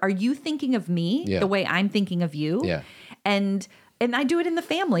similar. Are you thinking of me Yeah. the way I'm thinking of you? Yeah. And I do it in the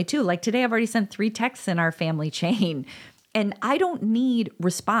family too. Like today I've already sent 3 texts in our family chain. And I don't need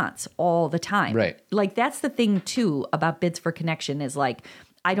response all the time. Right. Like that's the thing too about bids for connection is like,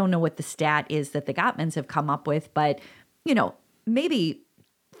 I don't know what the stat is that the Gottmans have come up with, but you know, maybe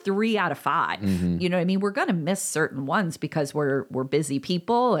 3 out of 5. You know what I mean? We're going to miss certain ones because we're busy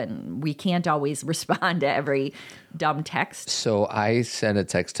people and we can't always respond to every dumb text. So I sent a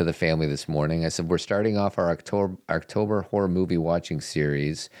text to the family this morning. I said, we're starting off our October horror movie watching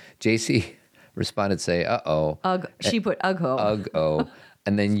series. JC responded, say, uh-oh. She put ugh-ho. Ugh-oh.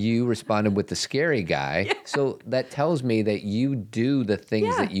 And then you responded with the scary guy. Yeah. So that tells me that you do the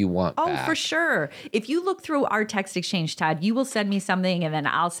things that you want back. For sure. If you look through our text exchange, Todd, you will send me something and then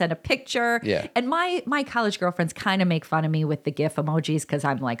I'll send a picture. Yeah. And my college girlfriends kind of make fun of me with the GIF emojis because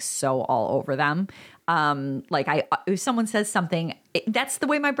I'm like so all over them. If someone says something, that's the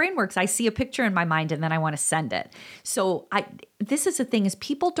way my brain works. I see a picture in my mind and then I want to send it. So this is the thing is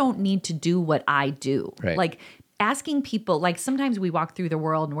people don't need to do what I do. Right. Like asking people, like sometimes we walk through the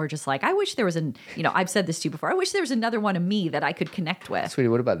world and we're just like, I wish there was I've said this to you before. I wish there was another one of me that I could connect with. Sweetie,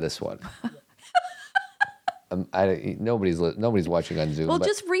 what about this one? Nobody's watching on Zoom. Well,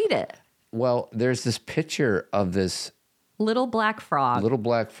 just read it. Well, there's this picture of this little black frog,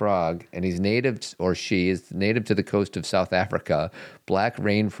 and he's native, or she is native to the coast of South Africa. Black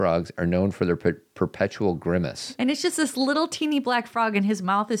rain frogs are known for their perpetual grimace. And it's just this little teeny black frog, and his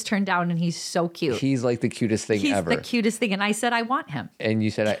mouth is turned down, and he's so cute. He's like the cutest thing ever. He's the cutest thing. And I said, I want him. And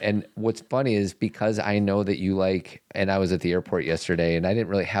you said, and what's funny is because I know that you like, and I was at the airport yesterday, and I didn't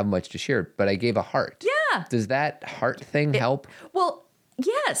really have much to share, but I gave a heart. Yeah. Does that heart thing help? Well,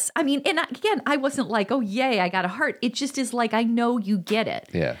 yes. I mean, and again, I wasn't like, oh, yay, I got a heart. It just is like, I know you get it.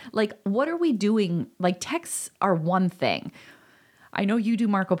 Yeah. Like, what are we doing? Like, texts are one thing. I know you do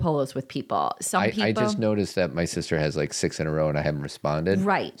Marco Polos with people. I just noticed that my sister has like 6 in a row and I haven't responded.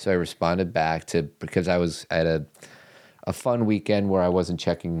 Right. So I responded back because I was at a fun weekend where I wasn't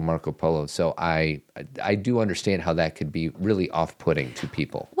checking Marco Polo. So I do understand how that could be really off-putting to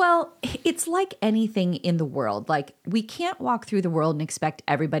people. Well, it's like anything in the world. Like, we can't walk through the world and expect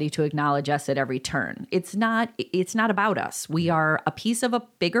everybody to acknowledge us at every turn. It's not about us. We are a piece of a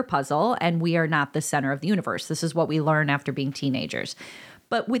bigger puzzle, and we are not the center of the universe. This is what we learn after being teenagers.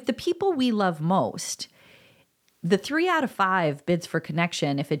 But with the people we love most, the 3 out of 5 bids for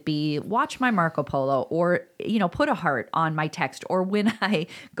connection, if it be watch my Marco Polo or, put a heart on my text, or when I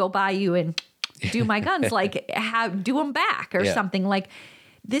go by you and do my guns, like do them back or something. Like,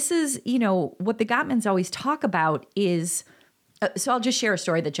 this is, what the Gottmans always talk about is, so I'll just share a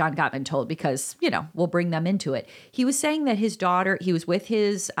story that John Gottman told because, we'll bring them into it. He was saying that his daughter, he was with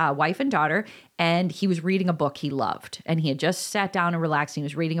his wife and daughter, and he was reading a book he loved. And he had just sat down and relaxed, and he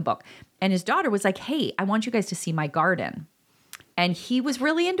was reading a book. And his daughter was like, hey, I want you guys to see my garden. And he was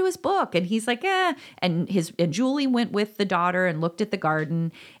really into his book. And he's like, eh. And Julie went with the daughter and looked at the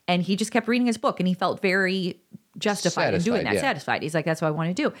garden. And he just kept reading his book. And he felt very justified in doing that, satisfied. He's like, that's what I want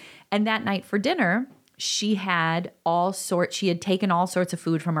to do. And that night for dinner, she had taken all sorts of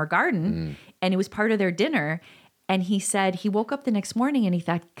food from her garden. And it was part of their dinner. And he said he woke up the next morning and he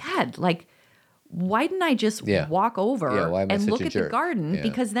thought, God, like, why didn't I just walk over and look at the garden? Yeah.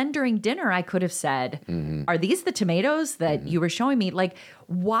 Because then during dinner, I could have said, are these the tomatoes that you were showing me? Like,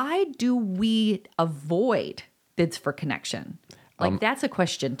 why do we avoid bids for connection? Like, that's a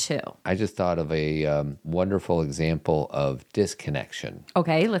question too. I just thought of a wonderful example of disconnection.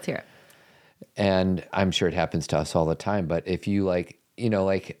 Okay, let's hear it. And I'm sure it happens to us all the time. But if you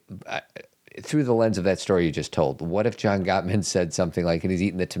through the lens of that story you just told, what if John Gottman said something like, and he's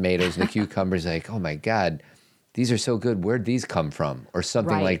eating the tomatoes and the cucumbers, like, oh my God, these are so good. Where'd these come from? Or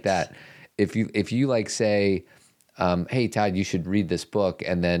something like that. If you like say, hey, Todd, you should read this book.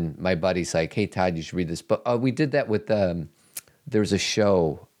 And then my buddy's like, hey, Todd, you should read this book. Oh, we did that with, there's a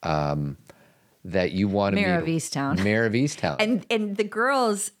show that you wanted Mayor of Easttown. Mayor of Easttown. And the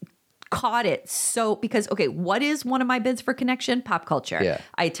girls caught it because, okay, what is one of my bids for connection? Pop culture. Yeah.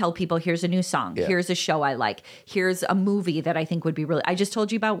 I tell people, here's a new song. Yeah. Here's a show I like. Here's a movie that I think would be really, I just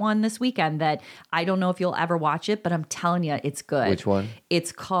told you about one this weekend that I don't know if you'll ever watch it, but I'm telling you, it's good. Which one?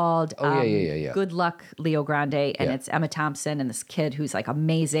 It's called Good Luck, Leo Grande. And it's Emma Thompson and this kid who's like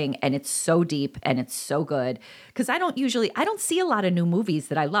amazing. And it's so deep and it's so good. Because I don't see a lot of new movies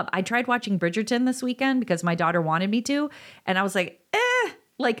that I love. I tried watching Bridgerton this weekend because my daughter wanted me to. And I was like,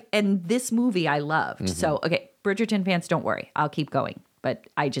 and this movie I loved. So, okay, Bridgerton fans, don't worry. I'll keep going. But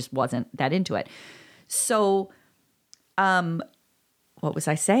I just wasn't that into it. So, what was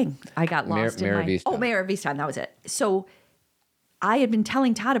I saying? I got lost Mayor of Easttown. Oh, Mayor of Easttown. That was it. So, I had been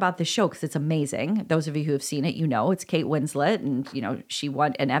telling Todd about this show because it's amazing. Those of you who have seen it, it's Kate Winslet and, she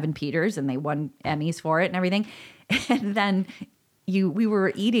won, and Evan Peters, and they won Emmys for it and everything. And then we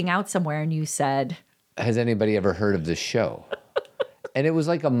were eating out somewhere and you said, has anybody ever heard of this show? And it was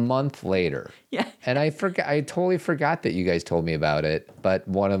like a month later. Yeah. And I totally forgot that you guys told me about it. But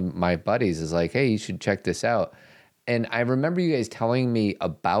one of my buddies is like, hey, you should check this out. And I remember you guys telling me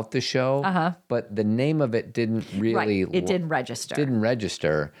about the show, but the name of it didn't really... It didn't register.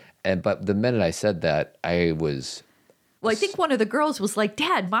 But the minute I said that, I was Well, I think one of the girls was like,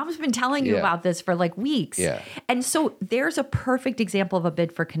 Dad, Mom's been telling you Yeah. about this for like weeks. Yeah. And so there's a perfect example of a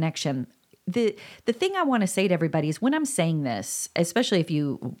bid for connection. The thing I want to say to everybody is when I'm saying this, especially if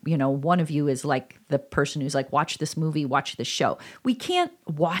one of you is like the person who's like, watch this movie, watch this show. We can't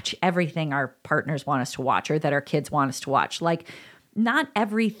watch everything our partners want us to watch or that our kids want us to watch. Like, not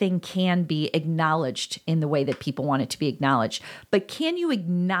everything can be acknowledged in the way that people want it to be acknowledged. But can you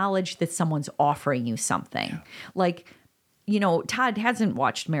acknowledge that someone's offering you something? Like, Todd hasn't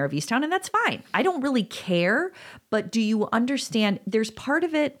watched Mare of Easttown, and that's fine. I don't really care. But do you understand? There's part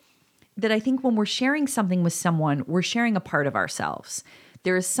of it that I think when we're sharing something with someone, we're sharing a part of ourselves.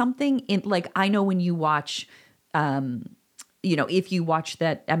 There is something in, like, I know when you watch, if you watch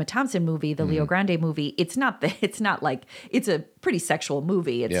that Emma Thompson movie, the Leo Grande movie, it's not like, it's a pretty sexual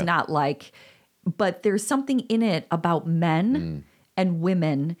movie. It's not like, but there's something in it about men and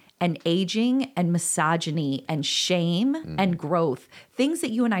women and aging and misogyny and shame and growth, things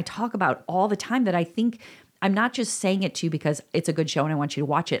that you and I talk about all the time that I think I'm not just saying it to you because it's a good show and I want you to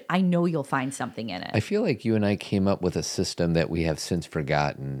watch it. I know you'll find something in it. I feel like you and I came up with a system that we have since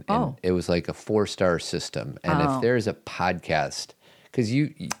forgotten. And it was like a 4-star system. And if there's a podcast, because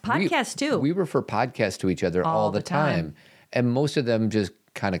Podcasts too. We refer podcasts to each other all the time. And most of them just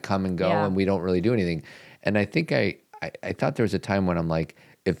kind of come and go and we don't really do anything. And I think I thought there was a time when I'm like,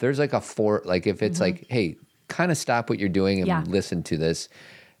 if there's like a 4, like if it's like, hey, kind of stop what you're doing and listen to this.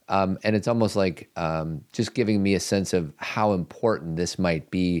 And it's almost like just giving me a sense of how important this might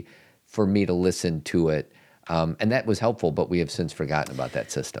be for me to listen to it. And that was helpful, but we have since forgotten about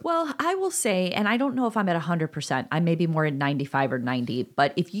that system. Well, I will say, and I don't know if I'm at 100%, I may be more at 95 or 90,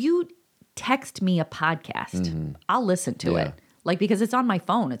 but if you text me a podcast, I'll listen to it. Like, because it's on my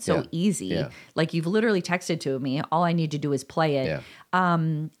phone. It's so easy. Yeah. Like, you've literally texted to me. All I need to do is play it.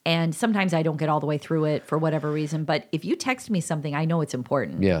 Yeah. And sometimes I don't get all the way through it for whatever reason. But if you text me something, I know it's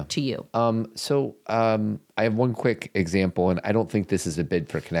important to you. So I have one quick example, and I don't think this is a bid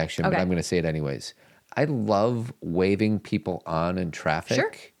for connection, but I'm going to say it anyways. I love waving people on in traffic.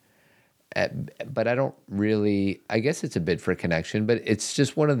 Sure. But I don't really, I guess it's a bid for connection, but it's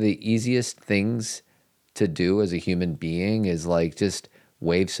just one of the easiest things to do as a human being is like just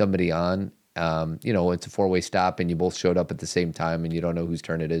wave somebody on. It's a 4-way stop and you both showed up at the same time and you don't know whose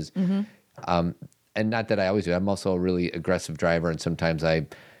turn it is. And not that I always do. I'm also a really aggressive driver, and sometimes I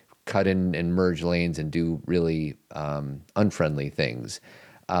cut in and merge lanes and do really unfriendly things.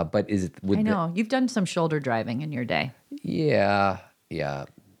 But is it? I know. You've done some shoulder driving in your day. Yeah.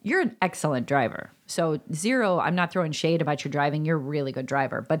 You're an excellent driver. So 0, I'm not throwing shade about your driving. You're a really good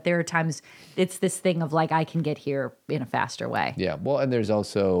driver. But there are times it's this thing of like, I can get here in a faster way. Yeah. Well, and there's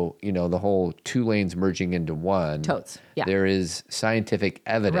also, the whole 2 lanes merging into one. Totes. Yeah. There is scientific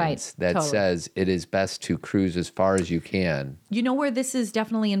evidence that says it is best to cruise as far as you can. You know where this is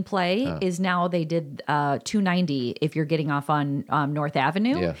definitely in play is now they did 290 if you're getting off on North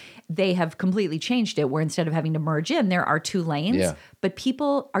Avenue. Yeah. They have completely changed it where instead of having to merge in, there are 2 lanes. Yeah. But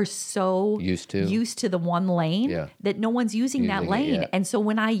people are so used to the one lane that no one's using that lane. And so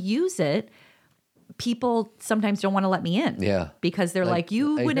when I use it, people sometimes don't want to let me in. Yeah. Because they're like,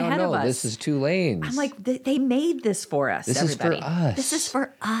 you went ahead of us. This is 2 lanes. I'm like, they made this for us, everybody. Is for us. This is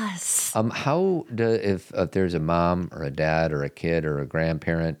for us. How do, if there's a mom or a dad or a kid or a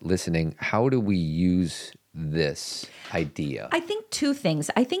grandparent listening, how do we use this idea? I think 2 things.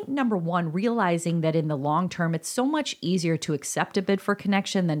 I think number 1, realizing that in the long term, it's so much easier to accept a bid for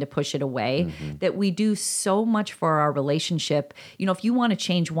connection than to push it away, that we do so much for our relationship. If you want to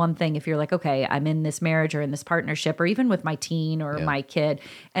change one thing, if you're like, okay, I'm in this marriage or in this partnership, or even with my teen or my kid,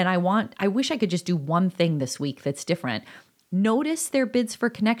 and I wish I could just do one thing this week that's different. Notice their bids for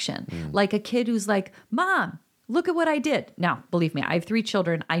connection. Like a kid who's like, Mom, look at what I did. Now, believe me, I have 3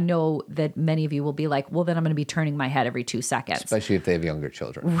 children. I know that many of you will be like, well, then I'm going to be turning my head every 2 seconds. Especially if they have younger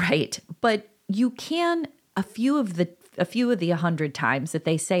children. Right. But you can, a few of the 100 times that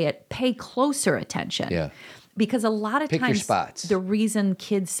they say it, pay closer attention. Yeah. Because a lot of Pick times your spots. The reason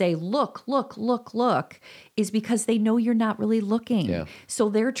kids say, look, is because they know you're not really looking. Yeah. So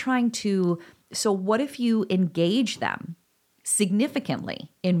they're trying to, so what if you engage them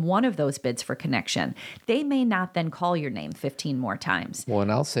significantly in one of those bids for connection? They may not then call your name 15 more times. Well,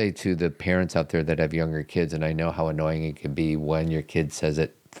 and I'll say to the parents out there that have younger kids, and I know how annoying it can be when your kid says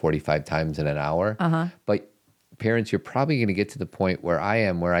it 45 times in an hour, but parents, you're probably going to get to the point where I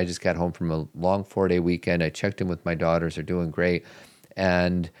am, where I just got home from a long 4-day weekend. I checked in with my daughters. They're doing great.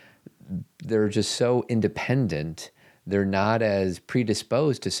 And they're just so independent. They're not as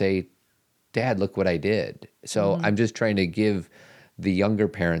predisposed to say, Dad, look what I did. So I'm just trying to give the younger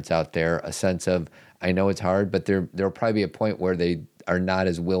parents out there a sense of, I know it's hard, but there'll probably be a point where they are not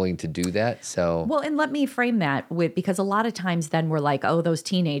as willing to do that. So Well, and let me frame that with, because a lot of times then we're like, oh, those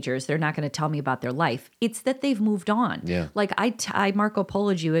teenagers, they're not going to tell me about their life. It's that they've moved on. Yeah. Like I Marco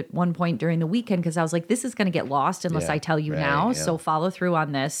Polo'd you at one point during the weekend because I was like, this is going to get lost unless Yeah, I tell you right, now. yeah. So follow through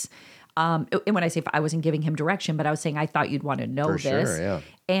on this. And when I say I wasn't giving him direction, but I was saying I thought you'd want to know For this. sure, yeah.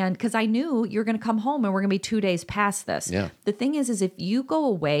 And because I knew you're going to come home and we're going to be 2 days past this. Yeah. The thing is if you go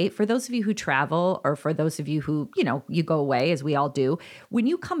away, for those of you who travel or for those of you who, you go away as we all do, when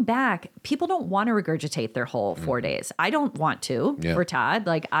you come back, people don't want to regurgitate their whole 4 days. I don't want to Yeah. for Todd.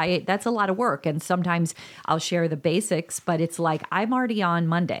 Like that's a lot of work. And sometimes I'll share the basics, but it's like, I'm already on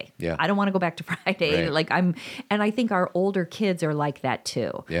Monday. Yeah. I don't want to go back to Friday. Right. And I think our older kids are like that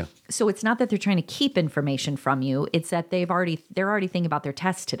too. Yeah. So it's not that they're trying to keep information from you. It's that they're already thinking about their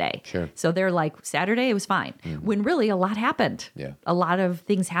test today. Sure. So they're like, Saturday, it was fine. When really a lot happened. Yeah. A lot of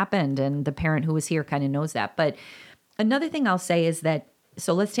things happened. And the parent who was here kind of knows that. But another thing I'll say is that,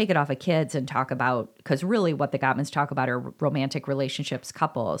 so let's take it off of kids and talk about, because really what the Gottmans talk about are romantic relationships,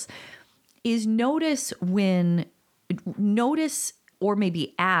 couples, is notice or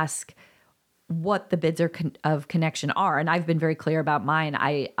maybe ask what the bids of connection are. And I've been very clear about mine.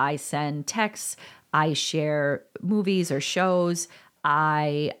 I send texts, I share movies or shows.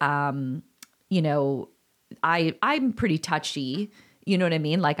 I'm pretty touchy. You know what I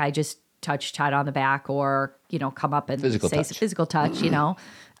mean? Like I just touch Todd on the back or, come up and Physical say touch. physical touch,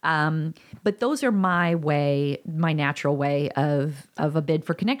 But those are my natural way of a bid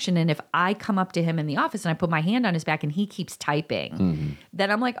for connection. And if I come up to him in the office and I put my hand on his back and he keeps typing, then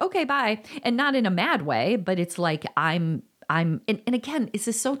I'm like, okay, bye. And not in a mad way, but it's like and again, this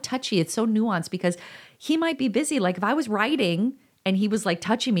is so touchy. It's so nuanced because he might be busy. Like if I was writing and he was like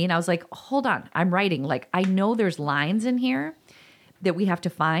touching me and I was like, hold on, I'm writing. Like I know there's lines in here that we have to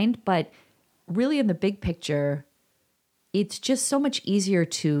find, but really in the big picture, it's just so much easier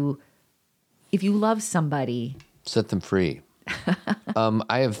if you love somebody. set them free.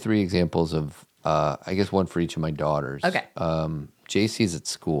 I have 3 examples of, I guess one for each of my daughters. Okay. JC's at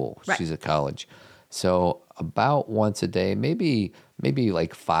school. Right. She's at college. So about once a day, maybe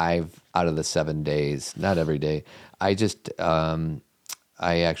like 5 out of the 7 days, not every day, I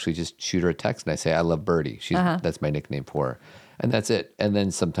actually just shoot her a text and I say, I love Birdie. That's my nickname for her. And that's it. And then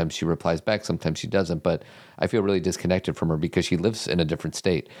sometimes she replies back, sometimes she doesn't. But I feel really disconnected from her because she lives in a different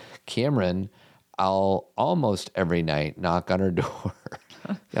state. Cameron, I'll almost every night knock on her door.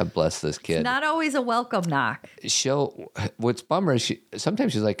 God bless this kid. It's not always a welcome knock. What's bummer is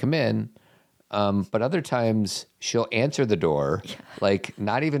sometimes she's like, come in. But other times she'll answer the door, like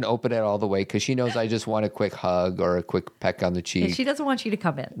not even open it all the way because she knows I just want a quick hug or a quick peck on the cheek. And she doesn't want you to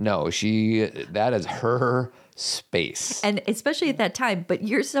come in. No, that is her space. And especially at that time, but I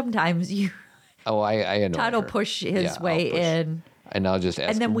annoy Todd will her. push his Yeah, I'll way push. in. And I'll just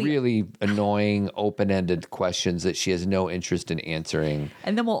ask then really annoying, open-ended questions that she has no interest in answering.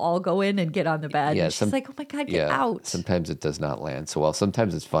 And then we'll all go in and get on the bed. Yeah, and she's like, oh my God, get out. Sometimes it does not land so well.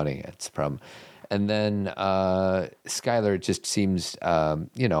 Sometimes it's funny. It's a problem. And then Skylar just seems,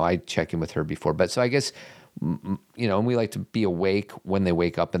 I check in with her before. But so I guess, and we like to be awake when they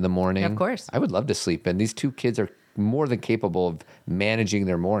wake up in the morning. Of course. I would love to sleep in. These 2 kids are more than capable of managing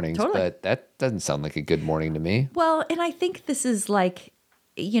their mornings. Totally. But that doesn't sound like a good morning to me. Well, and I think this is like,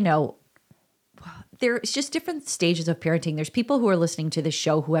 there's just different stages of parenting. There's people who are listening to this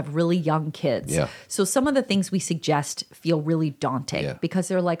show who have really young kids. Yeah. So some of the things we suggest feel really daunting Yeah. because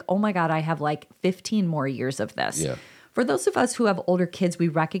they're like, oh my God, I have like 15 more years of this. Yeah. For those of us who have older kids, we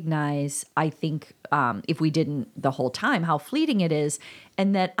recognize, I think, if we didn't the whole time, how fleeting it is.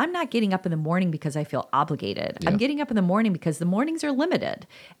 And that I'm not getting up in the morning because I feel obligated. Yeah. I'm getting up in the morning because the mornings are limited.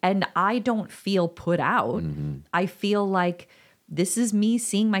 And I don't feel put out. I feel like this is me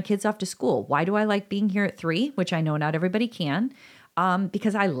seeing my kids off to school. Why do I like being here at 3, which I know not everybody can?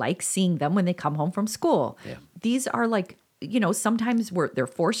 Because I like seeing them when they come home from school. Yeah. These are like, sometimes they're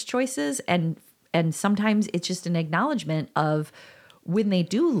forced choices and sometimes it's just an acknowledgement of when they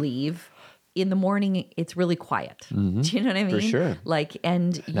do leave in the morning, it's really quiet. Do you know what I mean? For sure. Like,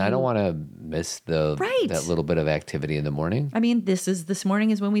 and I don't want to miss that little bit of activity in the morning. I mean, this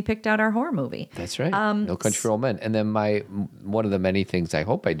morning is when we picked out our horror movie. That's right. No Country for Old Men. And then one of the many things I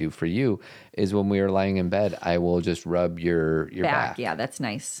hope I do for you is when we are lying in bed, I will just rub your back. Yeah, that's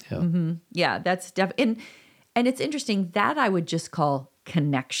nice. Yeah. Yeah, that's definitely. And it's interesting that I would just call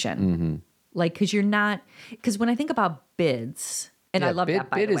connection. Like, because when I think about bids, and I love that,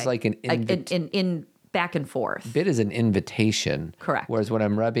 by bid the is way. like an in back and forth. Bit is an invitation. Correct. Whereas when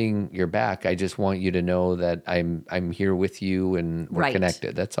I'm rubbing your back, I just want you to know that I'm here with you and we're Right.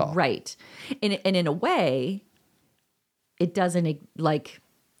 connected. That's all. Right. And in a way, it doesn't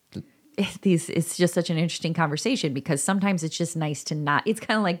it's just such an interesting conversation because sometimes it's just nice to not, it's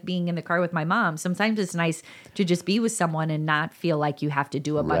kind of like being in the car with my mom. Sometimes it's nice to just be with someone and not feel like you have to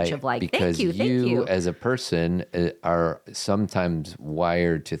do a bunch of like, because thank you. as a person are sometimes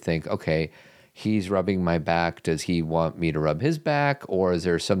wired to think, okay, he's rubbing my back. Does he want me to rub his back? Or is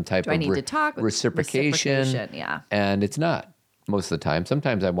there some type Do I of need to talk? reciprocation? Yeah. And it's not most of the time.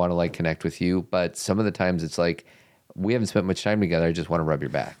 Sometimes I want to like connect with you, but some of the times it's like, we haven't spent much time together. I just want to rub your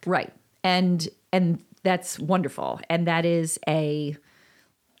back. Right. And that's wonderful. And that is and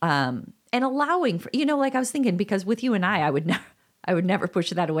allowing for, like I was thinking, because with you and I would never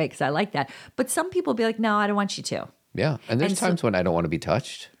push that away because I like that. But some people be like, no, I don't want you to. Yeah. And there's And so- times when I don't want to be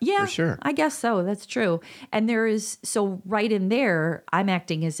touched. Yeah, For sure. I guess so. That's true. And there is, so right in there, I'm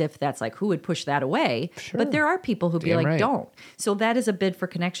acting as if that's like, who would push that away? Sure. But there are people who be Damn like, right. don't. So that is a bid for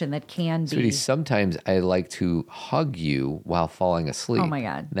connection that can Sweetie, be. sometimes I like to hug you while falling asleep. Oh my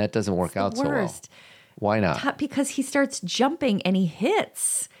God. And that doesn't work out so well. worst. Why not? Because he starts jumping and he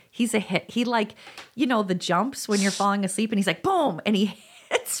hits. He's a hit. He like, the jumps when you're falling asleep and he's like, boom, and he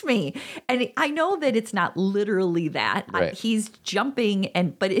hits me. And I know that it's not literally that. Right. He's jumping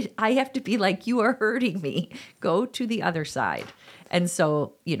but I have to be like, you are hurting me. Go to the other side. And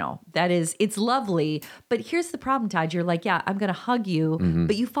so, it's lovely. But here's the problem, Todd. You're like, yeah, I'm going to hug you. Mm-hmm.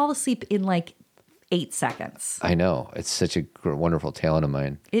 But you fall asleep in like 8 seconds. I know. It's such a wonderful talent of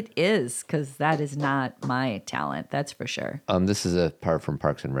mine. It is, because that is not my talent. That's for sure. This is a part from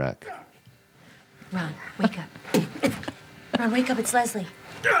Parks and Rec. Ron, wake up. Ron, wake up. It's Leslie.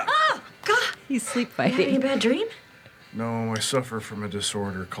 Oh, God. He's sleep You having a fighting. bad dream? No, I suffer from a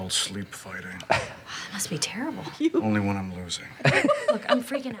disorder called sleep fighting. That must be terrible. Only when I'm losing. Look, I'm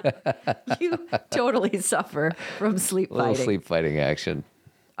freaking out. You totally suffer from sleep A little fighting. sleep fighting action.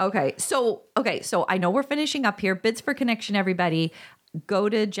 Okay, so I know we're finishing up here. Bids for Connection, everybody. Go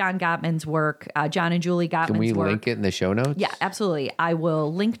to John Gottman's work, John and Julie Gottman's Can we work. link it in the show notes? Yeah, absolutely. I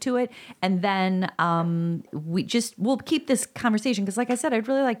will link to it, and then we'll keep this conversation because, like I said, I'd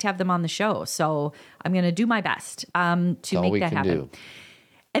really like to have them on the show. So I'm going to do my best to all make we that can happen. do.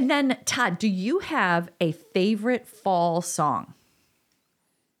 And then, Todd, do you have a favorite fall song?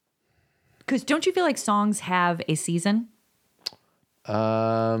 Because don't you feel like songs have a season?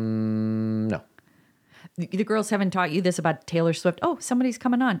 No. The girls haven't taught you this about Taylor Swift. Oh, somebody's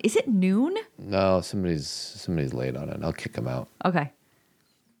coming on. Is it noon? No, somebody's late on it. I'll kick them out. Okay.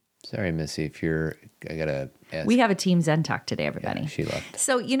 Sorry, Missy, I gotta ask. We have a Team Zen Talk today, everybody. Yeah, she left.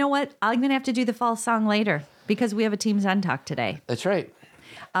 So you know what? I'm going to have to do the fall song later because we have a Team Zen Talk today. That's right.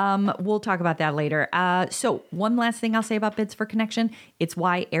 We'll talk about that later. So one last thing I'll say about Bids for Connection. It's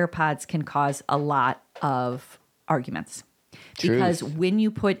why AirPods can cause a lot of arguments. Truth. Because when you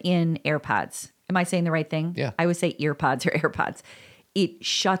put in AirPods, am I saying the right thing? Yeah. I would say earpods or AirPods. It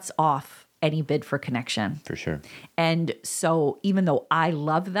shuts off any bid for connection. For sure. And so even though I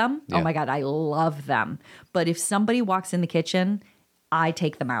love them, Yeah. oh my God, I love them. But if somebody walks in the kitchen, I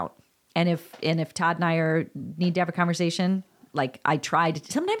take them out. And if Todd and I need to have a conversation, like I tried,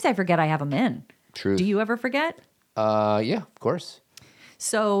 sometimes I forget I have them in. Truth. Do you ever forget? Yeah, of course.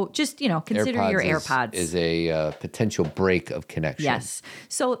 So just, consider your AirPods. Is a potential break of connection. Yes.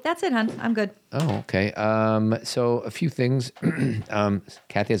 So that's it, hon. I'm good. Oh, okay. So a few things.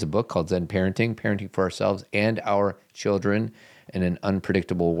 Kathy has a book called Zen Parenting, Parenting for Ourselves and Our Children in an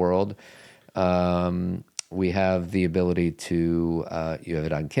Unpredictable World. We have the ability to, you have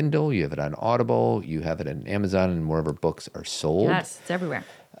it on Kindle, you have it on Audible, you have it on Amazon, and wherever books are sold. Yes, it's everywhere.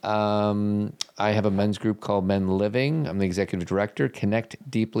 I have a men's group called Men Living. I'm the executive director. Connect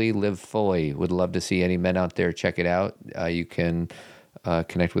deeply, live fully. Would love to see any men out there. Check it out. You can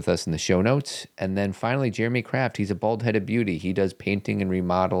connect with us in the show notes. And then finally, Jeremy Kraft. He's a bald-headed beauty. He does painting and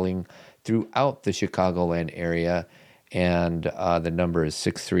remodeling throughout the Chicagoland area. And the number is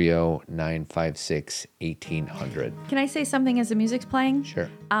 630-956-1800. Can I say something as the music's playing? Sure.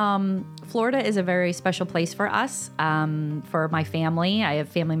 Florida is a very special place for us, for my family. I have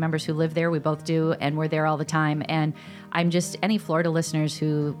family members who live there. We both do, and we're there all the time. And I'm just, any Florida listeners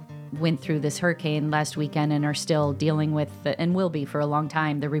who went through this hurricane last weekend and are still dealing with, and will be for a long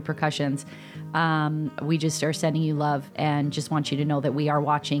time, the repercussions. We just are sending you love and just want you to know that we are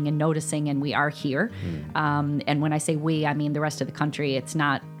watching and noticing, and we are here. And when I say we, I mean the rest of the country.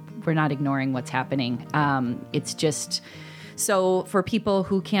 We're not ignoring what's happening. It's just So for people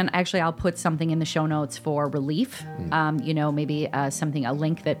who can, actually, I'll put something in the show notes for relief. Maybe a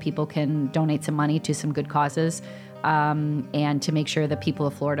link that people can donate some money to some good causes. And to make sure that people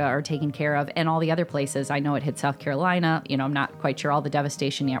of Florida are taken care of, and all the other places. I know it hit South Carolina. I'm not quite sure all the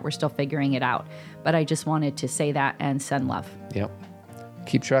devastation yet. We're still figuring it out. But I just wanted to say that and send love. Yep.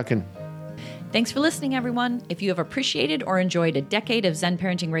 Keep trucking. Thanks for listening, everyone. If you have appreciated or enjoyed a decade of Zen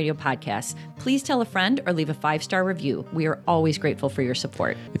Parenting Radio podcasts, please tell a friend or leave a 5-star review. We are always grateful for your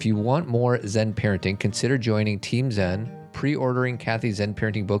support. If you want more Zen parenting, consider joining Team Zen, pre-ordering Kathy's Zen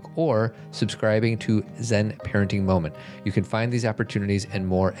Parenting book, or subscribing to Zen Parenting Moment. You can find these opportunities and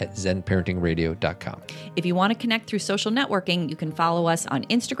more at zenparentingradio.com. If you want to connect through social networking, you can follow us on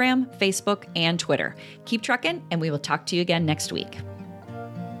Instagram, Facebook, and Twitter. Keep trucking, and we will talk to you again next week.